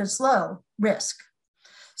and, if it's low, risk.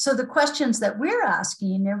 So the questions that we're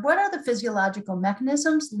asking are, what are the physiological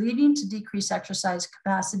mechanisms leading to decreased exercise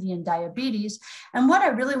capacity in diabetes? And what I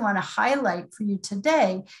really want to highlight for you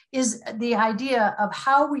today is the idea of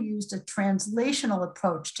how we used a translational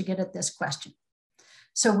approach to get at this question.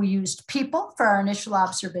 So we used people for our initial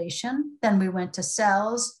observation, then we went to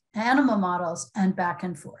cells, animal models, and back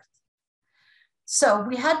and forth. So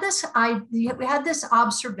we had this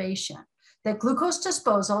observation that glucose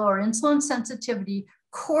disposal or insulin sensitivity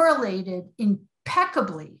correlated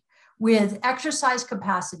impeccably with exercise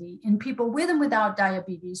capacity in people with and without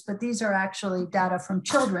diabetes, but these are actually data from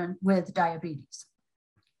children with diabetes.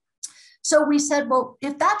 So we said, well,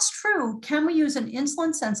 if that's true, can we use an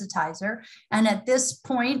insulin sensitizer? And at this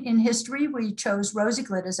point in history, we chose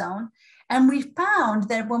rosiglitazone. And we found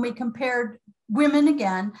that when we compared women,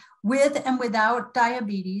 again, with and without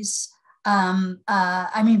diabetes,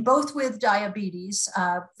 both with diabetes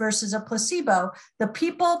versus a placebo, the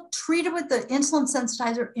people treated with the insulin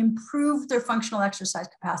sensitizer improved their functional exercise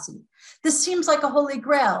capacity. This seems like a holy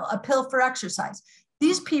grail, a pill for exercise.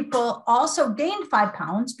 These people also gained 5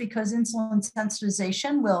 pounds because insulin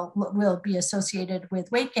sensitization will be associated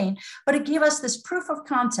with weight gain, but it gave us this proof of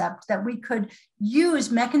concept that we could use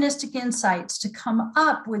mechanistic insights to come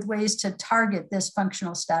up with ways to target this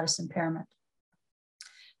functional status impairment.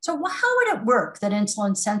 So how would it work that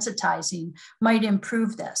insulin sensitizing might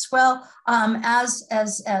improve this? Well, as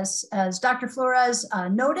Dr. Flores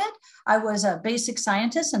noted, I was a basic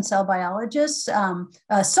scientist and cell biologist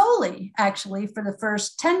solely, actually, for the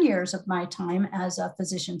first 10 years of my time as a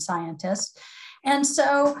physician scientist. And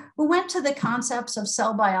so we went to the concepts of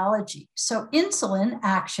cell biology. So insulin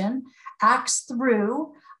action acts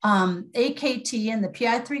through AKT and the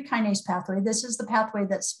PI3 kinase pathway. This is the pathway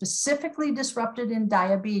that's specifically disrupted in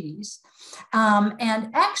diabetes. And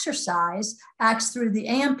exercise acts through the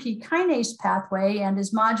AMP kinase pathway and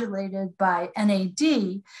is modulated by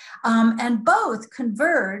NAD. And both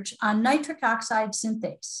converge on nitric oxide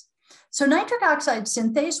synthase. So nitric oxide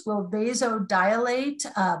synthase will vasodilate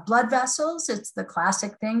blood vessels. It's the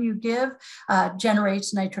classic thing you give,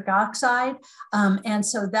 generates nitric oxide. And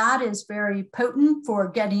so that is very potent for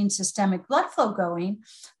getting systemic blood flow going.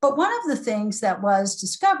 But one of the things that was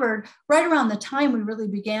discovered right around the time we really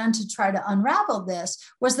began to try to unravel this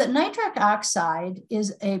was that nitric oxide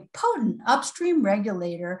is a potent upstream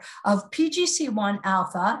regulator of PGC1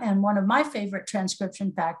 alpha and one of my favorite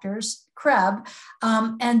transcription factors, CREB,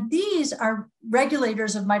 and these are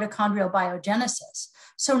regulators of mitochondrial biogenesis.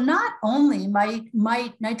 So not only might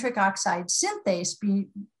nitric oxide synthase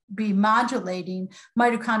be modulating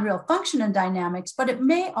mitochondrial function and dynamics, but it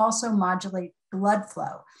may also modulate blood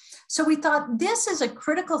flow. So we thought this is a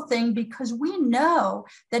critical thing because we know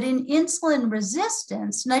that in insulin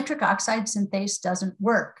resistance, nitric oxide synthase doesn't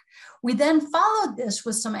work. We then followed this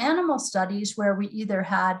with some animal studies where we either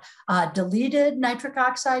had deleted nitric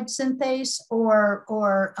oxide synthase or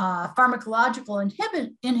pharmacological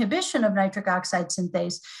inhibition of nitric oxide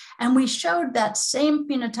synthase. And we showed that same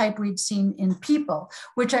phenotype we'd seen in people,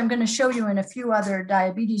 which I'm going to show you in a few other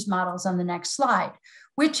diabetes models on the next slide,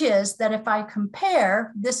 which is that if I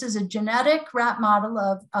compare, this is a genetic rat model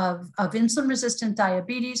of insulin-resistant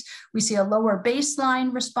diabetes, we see a lower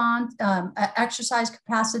baseline response, exercise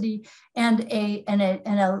capacity, and a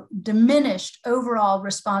diminished overall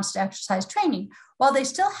response to exercise training, while they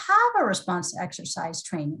still have a response to exercise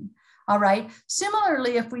training. All right.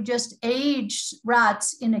 Similarly, if we just age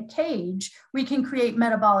rats in a cage, we can create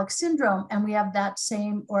metabolic syndrome, and we have that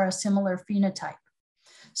same or a similar phenotype.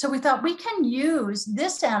 So we thought we can use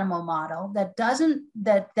this animal model that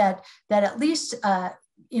at least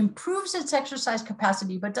improves its exercise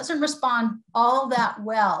capacity, but doesn't respond all that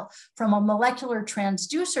well from a molecular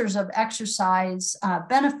transducers of exercise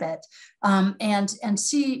benefit, and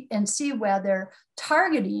see whether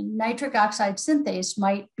targeting nitric oxide synthase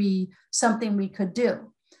might be something we could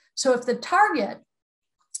do. So if the target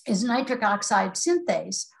is nitric oxide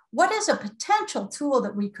synthase, what is a potential tool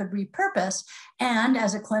that we could repurpose? And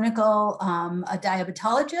as a clinical a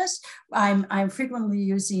diabetologist, I'm frequently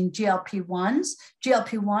using GLP-1s.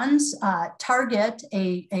 GLP-1s target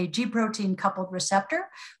a G protein coupled receptor,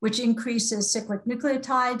 which increases cyclic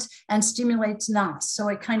nucleotides and stimulates NOS. So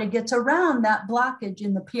it kind of gets around that blockage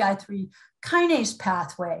in the PI3 kinase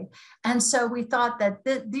pathway. And so we thought that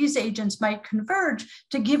these agents might converge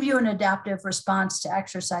to give you an adaptive response to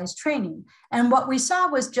exercise training. And what we saw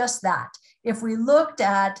was just that. If we looked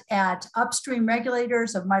at upstream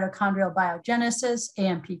regulators of mitochondrial biogenesis,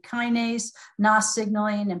 AMP kinase, NOS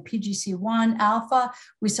signaling, and PGC1 alpha,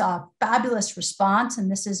 we saw a fabulous response, and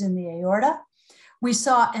this is in the aorta. We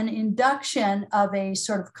saw an induction of a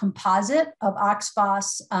sort of composite of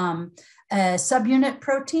OXPHOS subunit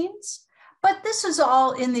proteins. But this is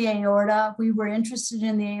all in the aorta. We were interested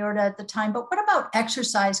in the aorta at the time, but what about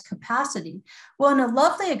exercise capacity? Well, in a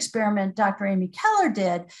lovely experiment Dr. Amy Keller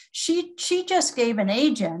did, she just gave an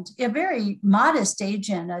agent, a very modest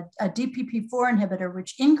agent, a DPP-4 inhibitor,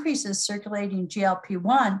 which increases circulating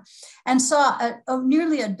GLP-1, and saw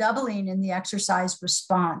nearly a doubling in the exercise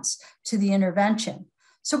response to the intervention.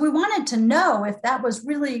 So we wanted to know if that was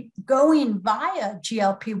really going via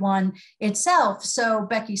GLP-1 itself. So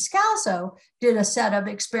Becky Scalzo did a set of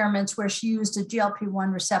experiments where she used a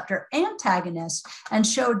GLP-1 receptor antagonist and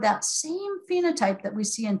showed that same phenotype that we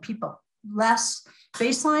see in people, less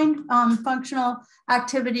baseline functional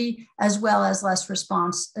activity, as well as less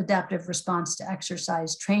adaptive response to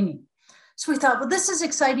exercise training. So we thought, well, this is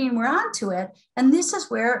exciting, we're on to it. And this is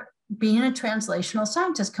where being a translational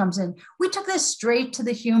scientist comes in. We took this straight to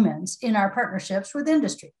the humans in our partnerships with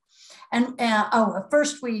industry. And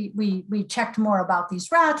first we checked more about these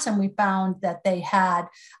rats, and we found that they had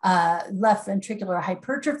left ventricular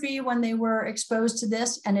hypertrophy when they were exposed to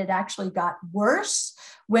this, and it actually got worse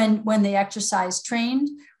when they exercise trained.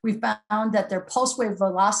 We found that their pulse wave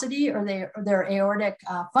velocity or their aortic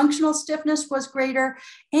functional stiffness was greater.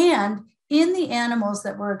 And in the animals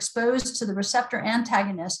that were exposed to the receptor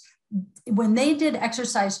antagonist, when they did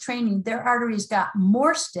exercise training, their arteries got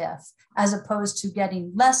more stiff as opposed to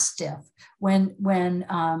getting less stiff when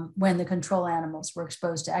the control animals were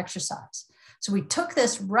exposed to exercise. So we took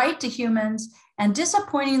this right to humans, and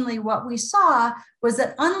disappointingly, what we saw was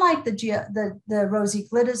that unlike the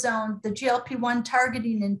rosiglitazone, the GLP-1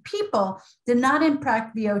 targeting in people did not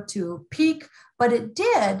impact VO2 peak, but it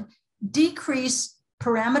did decrease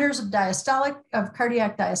parameters of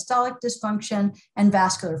cardiac diastolic dysfunction and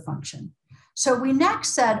vascular function. So we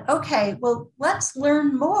next said, okay, well, let's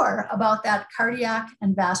learn more about that cardiac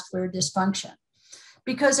and vascular dysfunction.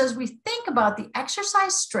 Because as we think about the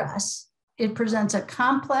exercise stress, it presents a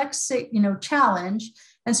complex, challenge.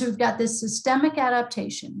 And so we've got this systemic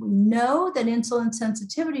adaptation. We know that insulin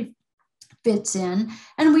sensitivity fits in,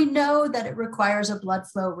 and we know that it requires a blood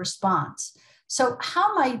flow response. So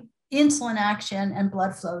how might insulin action and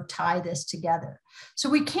blood flow tie this together? So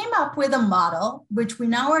we came up with a model, which we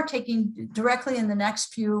now are taking directly in the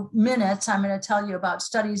next few minutes. I'm going to tell you about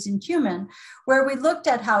studies in human, where we looked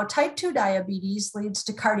at how type 2 diabetes leads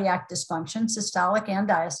to cardiac dysfunction, systolic and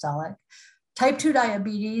diastolic. Type 2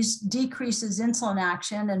 diabetes decreases insulin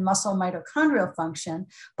action and muscle mitochondrial function.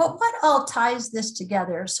 But what all ties this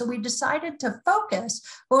together? So we decided to focus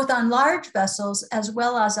both on large vessels as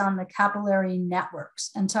well as on the capillary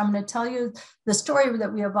networks. And so I'm going to tell you the story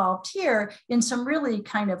that we evolved here in some really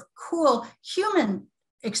kind of cool human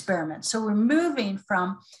experiments. So we're moving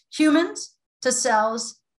from humans to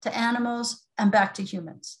cells to animals and back to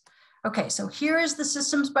humans. Okay, so here is the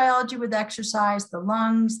systems biology with exercise, the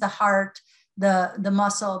lungs, the heart, the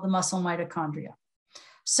muscle mitochondria.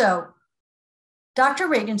 So Dr.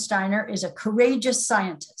 Regensteiner is a courageous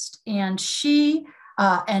scientist, and she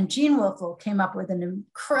and Gene Wilfel came up with an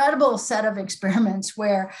incredible set of experiments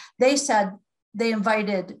where they said they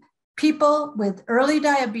invited people with early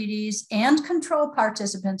diabetes and control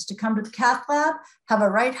participants to come to the cath lab, have a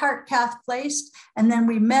right heart cath placed, and then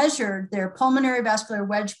we measured their pulmonary vascular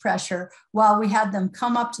wedge pressure while we had them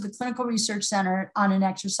come up to the clinical research center on an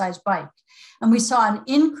exercise bike. And we saw an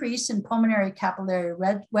increase in pulmonary capillary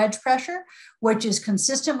wedge pressure, which is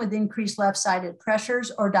consistent with increased left-sided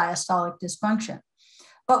pressures or diastolic dysfunction.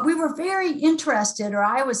 But we were very interested, or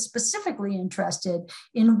I was specifically interested,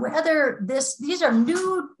 in whether these are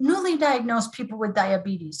newly diagnosed people with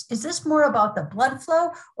diabetes. Is this more about the blood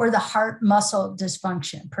flow or the heart muscle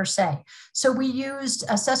dysfunction per se? So we used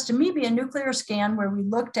a sestamebe, a nuclear scan, where we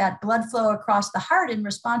looked at blood flow across the heart in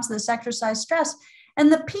response to this exercise stress.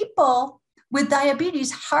 And the people with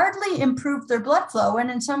diabetes hardly improved their blood flow,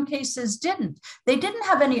 and in some cases didn't. They didn't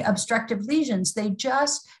have any obstructive lesions. They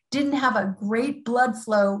just didn't have a great blood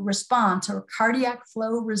flow response or cardiac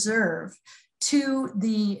flow reserve to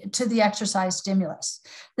the exercise stimulus.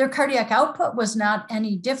 Their cardiac output was not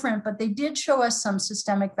any different, but they did show us some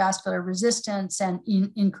systemic vascular resistance and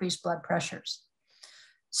increased blood pressures.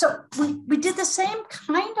 So we did the same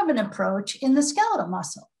kind of an approach in the skeletal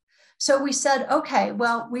muscle. So we said, okay,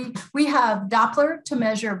 well, we have Doppler to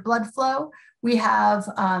measure blood flow. We have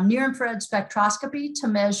near-infrared spectroscopy to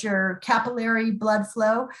measure capillary blood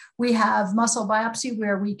flow. We have muscle biopsy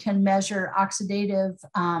where we can measure oxidative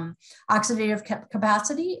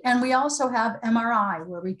capacity. And we also have MRI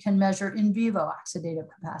where we can measure in vivo oxidative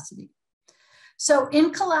capacity. So in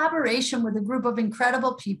collaboration with a group of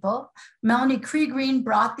incredible people, Melanie Krieggreen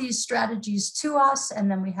brought these strategies to us. And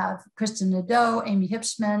then we have Kristen Nadeau, Amy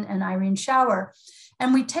Hipsman, and Irene Schauer.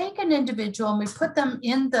 And we take an individual and we put them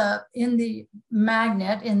in the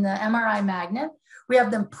magnet, in the MRI magnet. We have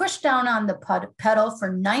them push down on the pedal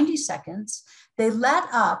for 90 seconds. They let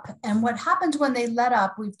up. And what happens when they let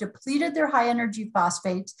up, we've depleted their high energy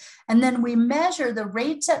phosphates. And then we measure the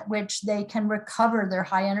rates at which they can recover their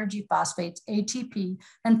high energy phosphates, ATP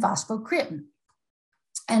and phosphocreatine.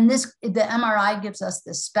 And the MRI gives us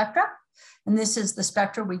this spectra. And this is the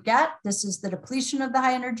spectra we get. This is the depletion of the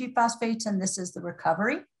high energy phosphates, and this is the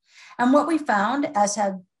recovery. And what we found, as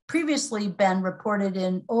had previously been reported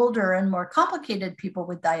in older and more complicated people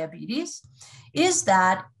with diabetes, is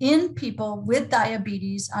that in people with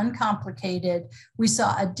diabetes, uncomplicated, we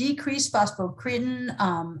saw a decreased phosphocreatine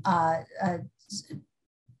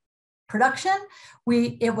production.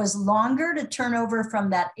 It was longer to turn over from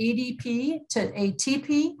that ADP to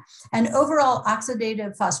ATP, and overall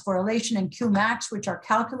oxidative phosphorylation and Qmax, which are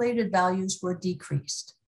calculated values, were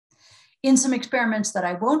decreased. In some experiments that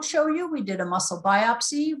I won't show you, we did a muscle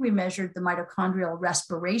biopsy. We measured the mitochondrial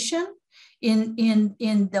respiration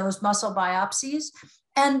in those muscle biopsies.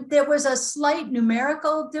 And there was a slight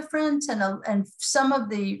numerical difference, and some of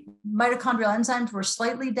the mitochondrial enzymes were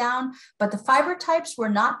slightly down, but the fiber types were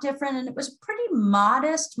not different. And it was a pretty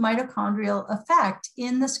modest mitochondrial effect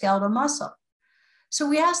in the skeletal muscle. So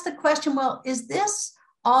we asked the question, well, is this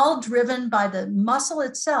all driven by the muscle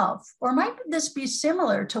itself, or might this be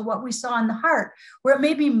similar to what we saw in the heart, where it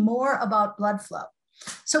may be more about blood flow?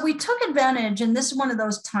 So we took advantage, and this is one of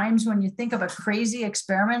those times when you think of a crazy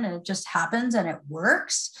experiment and it just happens and it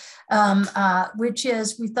works, which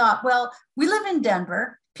is we thought, well, we live in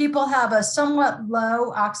Denver. People have a somewhat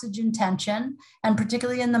low oxygen tension, and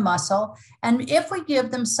particularly in the muscle. And if we give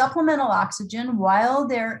them supplemental oxygen while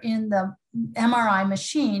they're in the MRI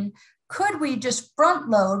machine, could we just front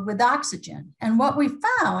load with oxygen? And what we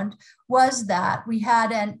found was that we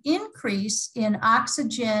had an increase in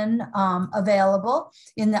oxygen available,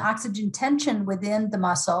 in the oxygen tension within the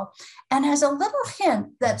muscle. And as a little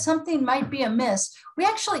hint that something might be amiss, we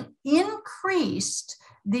actually increased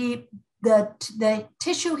the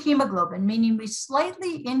tissue hemoglobin, meaning we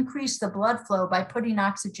slightly increase the blood flow by putting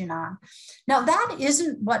oxygen on. Now, that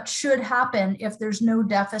isn't what should happen if there's no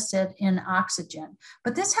deficit in oxygen,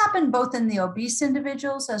 but this happened both in the obese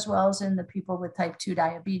individuals as well as in the people with type 2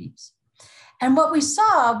 diabetes. And what we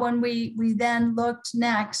saw when we then looked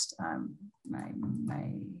next,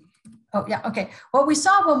 what we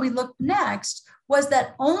saw when we looked next was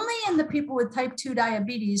that only in the people with type 2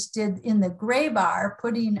 diabetes did, in the gray bar,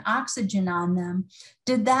 putting oxygen on them,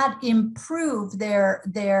 did that improve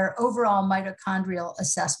their overall mitochondrial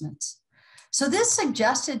assessments. So this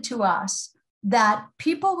suggested to us that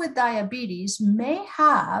people with diabetes may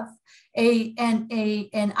have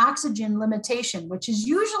an oxygen limitation, which is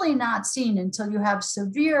usually not seen until you have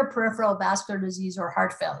severe peripheral vascular disease or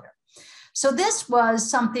heart failure. So this was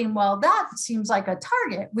something, well, that seems like a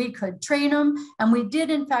target. We could train them, and we did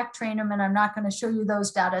in fact train them, and I'm not going to show you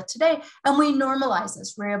those data today. And we normalized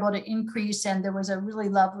this. We're able to increase, and there was a really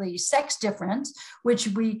lovely sex difference, which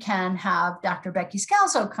we can have Dr. Becky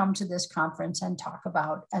Scalzo come to this conference and talk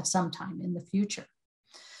about at some time in the future.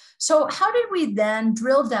 So how did we then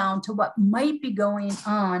drill down to what might be going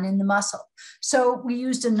on in the muscle? So we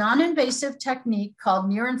used a non-invasive technique called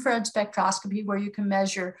near-infrared spectroscopy, where you can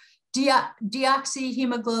measure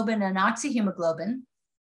deoxyhemoglobin and oxyhemoglobin.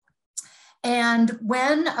 And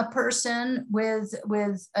when a person with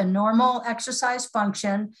a normal exercise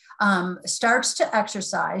function starts to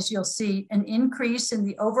exercise, you'll see an increase in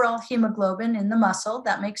the overall hemoglobin in the muscle.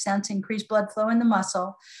 That makes sense, increased blood flow in the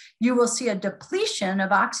muscle. You will see a depletion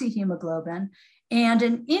of oxyhemoglobin and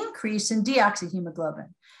an increase in deoxyhemoglobin.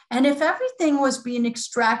 And if everything was being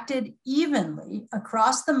extracted evenly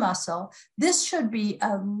across the muscle, this should be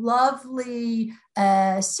a lovely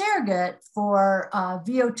surrogate for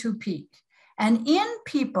VO2 peak. And in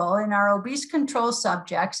people, in our obese control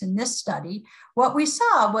subjects in this study, what we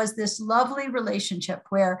saw was this lovely relationship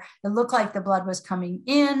where it looked like the blood was coming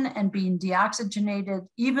in and being deoxygenated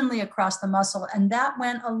evenly across the muscle, and that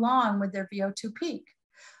went along with their VO2 peak.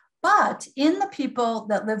 But in the people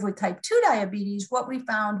that live with type 2 diabetes, what we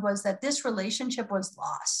found was that this relationship was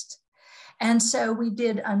lost. And so we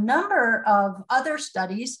did a number of other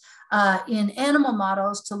studies in animal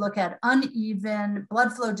models to look at uneven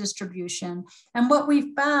blood flow distribution. And what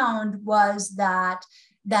we found was that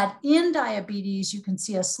in diabetes, you can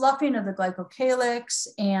see a sloughing of the glycocalyx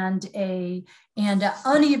and an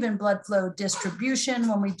uneven blood flow distribution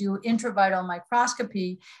when we do intravital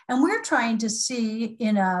microscopy. And we're trying to see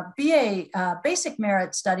in a VA basic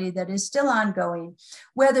merit study that is still ongoing,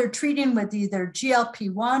 whether treating with either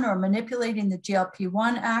GLP-1 or manipulating the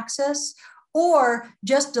GLP-1 axis, or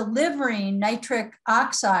just delivering nitric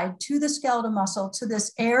oxide to the skeletal muscle, to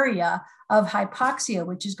this area of hypoxia,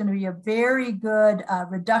 which is going to be a very good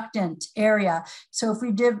reductant area. So if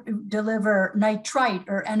we deliver nitrite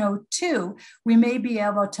or NO2, we may be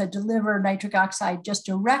able to deliver nitric oxide just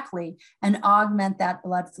directly and augment that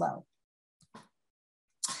blood flow.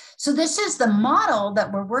 So this is the model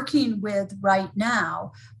that we're working with right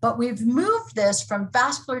now, but we've moved this from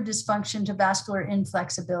vascular dysfunction to vascular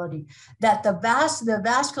inflexibility, that the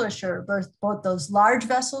vasculature, both those large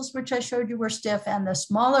vessels, which I showed you were stiff, and the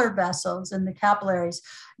smaller vessels in the capillaries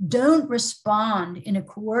don't respond in a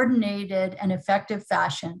coordinated and effective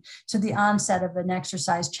fashion to the onset of an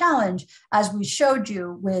exercise challenge, as we showed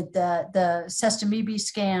you with the Custom EB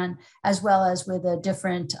scan, as well as with a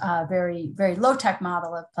different, very, very low-tech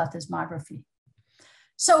model of plethysmography.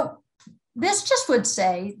 So this just would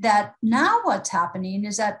say that now what's happening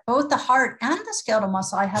is that both the heart and the skeletal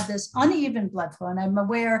muscle, I have this uneven blood flow, and I'm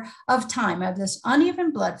aware of time. I have this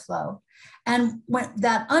uneven blood flow. And when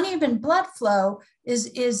that uneven blood flow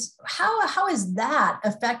is how is that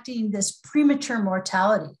affecting this premature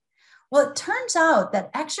mortality? Well, it turns out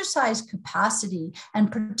that exercise capacity,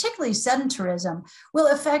 and particularly sedentarism, will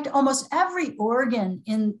affect almost every organ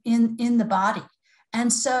in the body.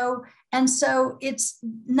 And so it's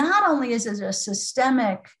not only is it a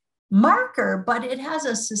systemic marker, but it has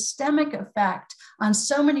a systemic effect on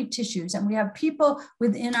so many tissues. And we have people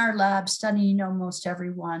within our lab studying almost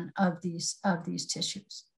every one of these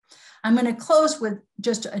tissues. I'm going to close with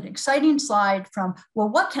just an exciting slide from, well,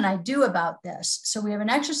 what can I do about this? So we have an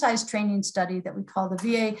exercise training study that we call the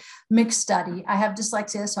VA mixed study. I have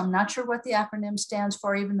dyslexia, so I'm not sure what the acronym stands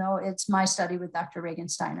for, even though it's my study with Dr.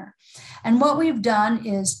 Regensteiner. And what we've done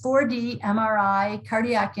is 4D MRI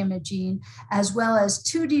cardiac imaging, as well as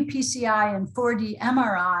 2D PCI and 4D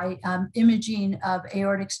MRI imaging of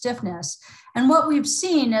aortic stiffness. And what we've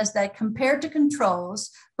seen is that compared to controls,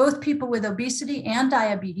 both people with obesity and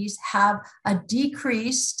diabetes have a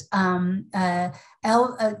decreased left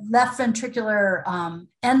ventricular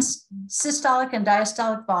and systolic and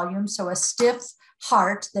diastolic volume, so a stiff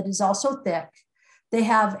heart that is also thick. They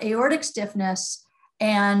have aortic stiffness,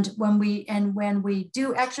 and when we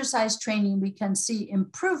do exercise training, we can see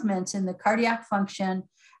improvements in the cardiac function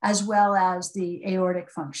as well as the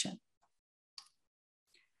aortic function.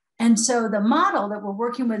 And so the model that we're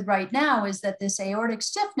working with right now is that this aortic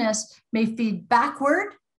stiffness may feed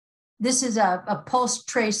backward. This is a pulse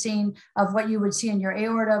tracing of what you would see in your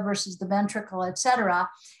aorta versus the ventricle, et cetera,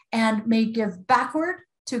 and may give backward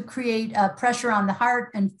to create pressure on the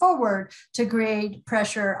heart, and forward to create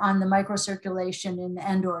pressure on the microcirculation in the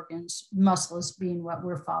end organs, muscles being what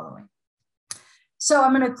we're following. So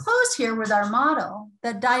I'm going to close here with our model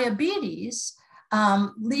that diabetes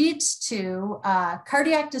leads to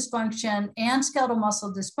cardiac dysfunction and skeletal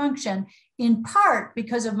muscle dysfunction, in part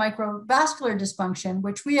because of microvascular dysfunction,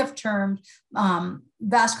 which we have termed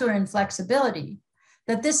vascular inflexibility.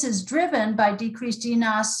 That this is driven by decreased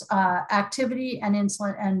eNOS activity and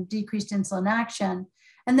insulin and decreased insulin action,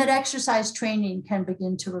 and that exercise training can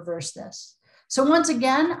begin to reverse this. So once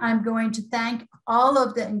again, I'm going to thank all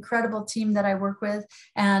of the incredible team that I work with,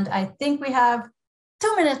 and I think we have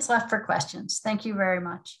 2 minutes left for questions. Thank you very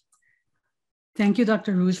much. Thank you,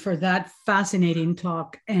 Dr. Reusch, for that fascinating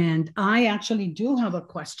talk. And I actually do have a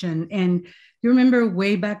question. And you remember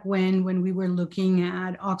way back when we were looking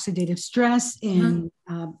at oxidative stress in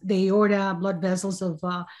the aorta, blood vessels of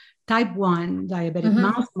type 1 diabetic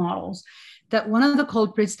mouse models, that one of the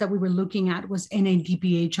culprits that we were looking at was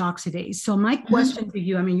NADPH oxidase. So my question to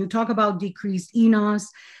you, I mean, you talk about decreased eNOS,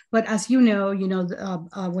 but as you know,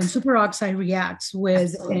 when superoxide reacts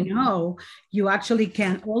with NO, you actually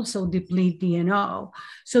can also deplete the NO.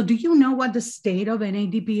 So do you know what the state of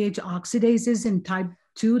NADPH oxidase is in type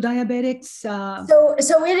 2 diabetics? So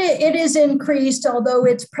it is increased, although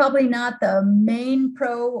it's probably not the main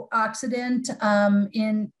pro-oxidant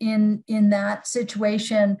in that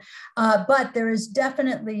situation. But there is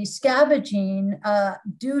definitely scavenging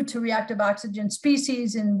due to reactive oxygen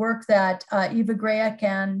species in work that Eva Grayek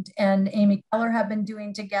and Amy Keller have been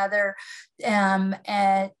doing together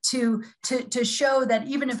to show that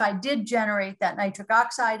even if I did generate that nitric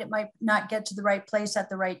oxide, it might not get to the right place at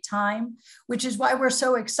the right time, which is why we're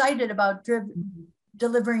so excited about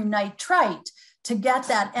delivering nitrite to get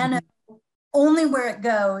that NO only where it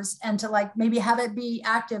goes, and to like maybe have it be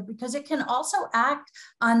active, because it can also act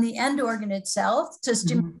on the end organ itself to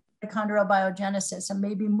stimulate mitochondrial biogenesis, and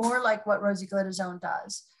maybe more like what rosiglitazone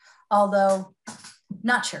does, although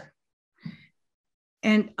not sure.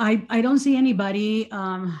 And I don't see anybody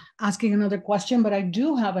asking another question, but I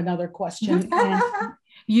do have another question. And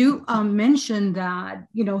you mentioned that,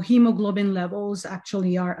 hemoglobin levels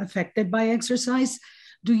actually are affected by exercise.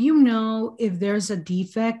 Do you know if there's a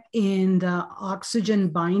defect in the oxygen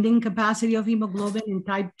binding capacity of hemoglobin in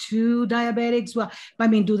type 2 diabetics? Well, I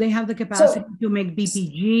mean, do they have the capacity to make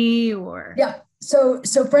BPG or? Yeah. So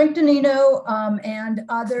Frank Donino and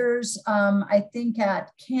others, I think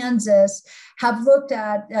at Kansas, have looked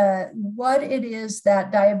at what it is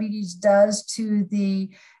that diabetes does to the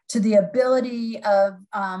ability of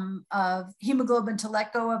hemoglobin to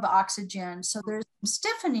let go of oxygen. So there's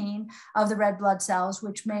stiffening of the red blood cells,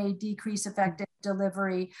 which may decrease effective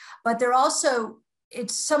delivery, but they're also,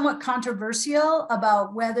 it's somewhat controversial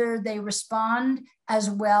about whether they respond as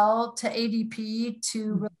well to ADP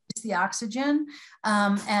to release the oxygen.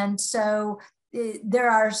 And so there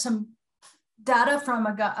are some data from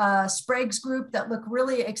a Sprague's group that look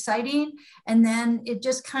really exciting, and then it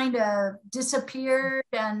just kind of disappeared,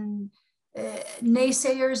 and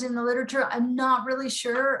naysayers in the literature, I'm not really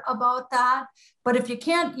sure about that. But if you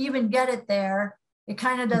can't even get it there, it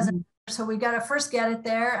kind of doesn't. So we got to first get it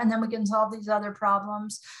there, and then we can solve these other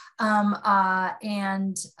problems. Mark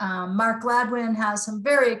Gladwin has some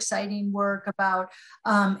very exciting work about,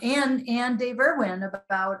 and Dave Irwin,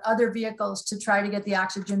 about other vehicles to try to get the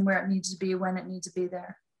oxygen where it needs to be when it needs to be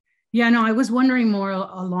there. Yeah, no, I was wondering more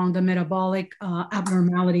along the metabolic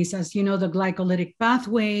abnormalities, as you know, the glycolytic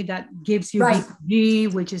pathway that gives you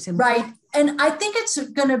BPG, which is important. Right. And I think it's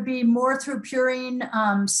going to be more through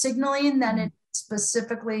purine signaling than it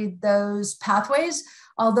specifically those pathways.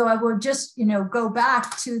 Although I will just, go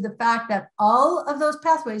back to the fact that all of those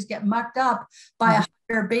pathways get mucked up by a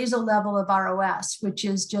higher basal level of ROS, which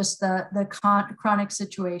is just the chronic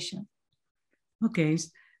situation. Okay.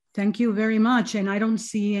 Thank you very much. And I don't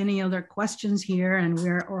see any other questions here, and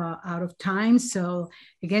we're out of time. So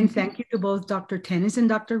again, thank you to both Dr. Tennis and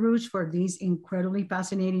Dr. Reusch for these incredibly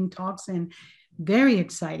fascinating talks and very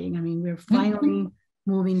exciting. I mean, we're finally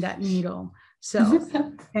moving that needle. So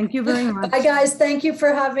thank you very much. Bye, guys. Thank you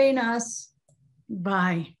for having us.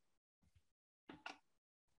 Bye.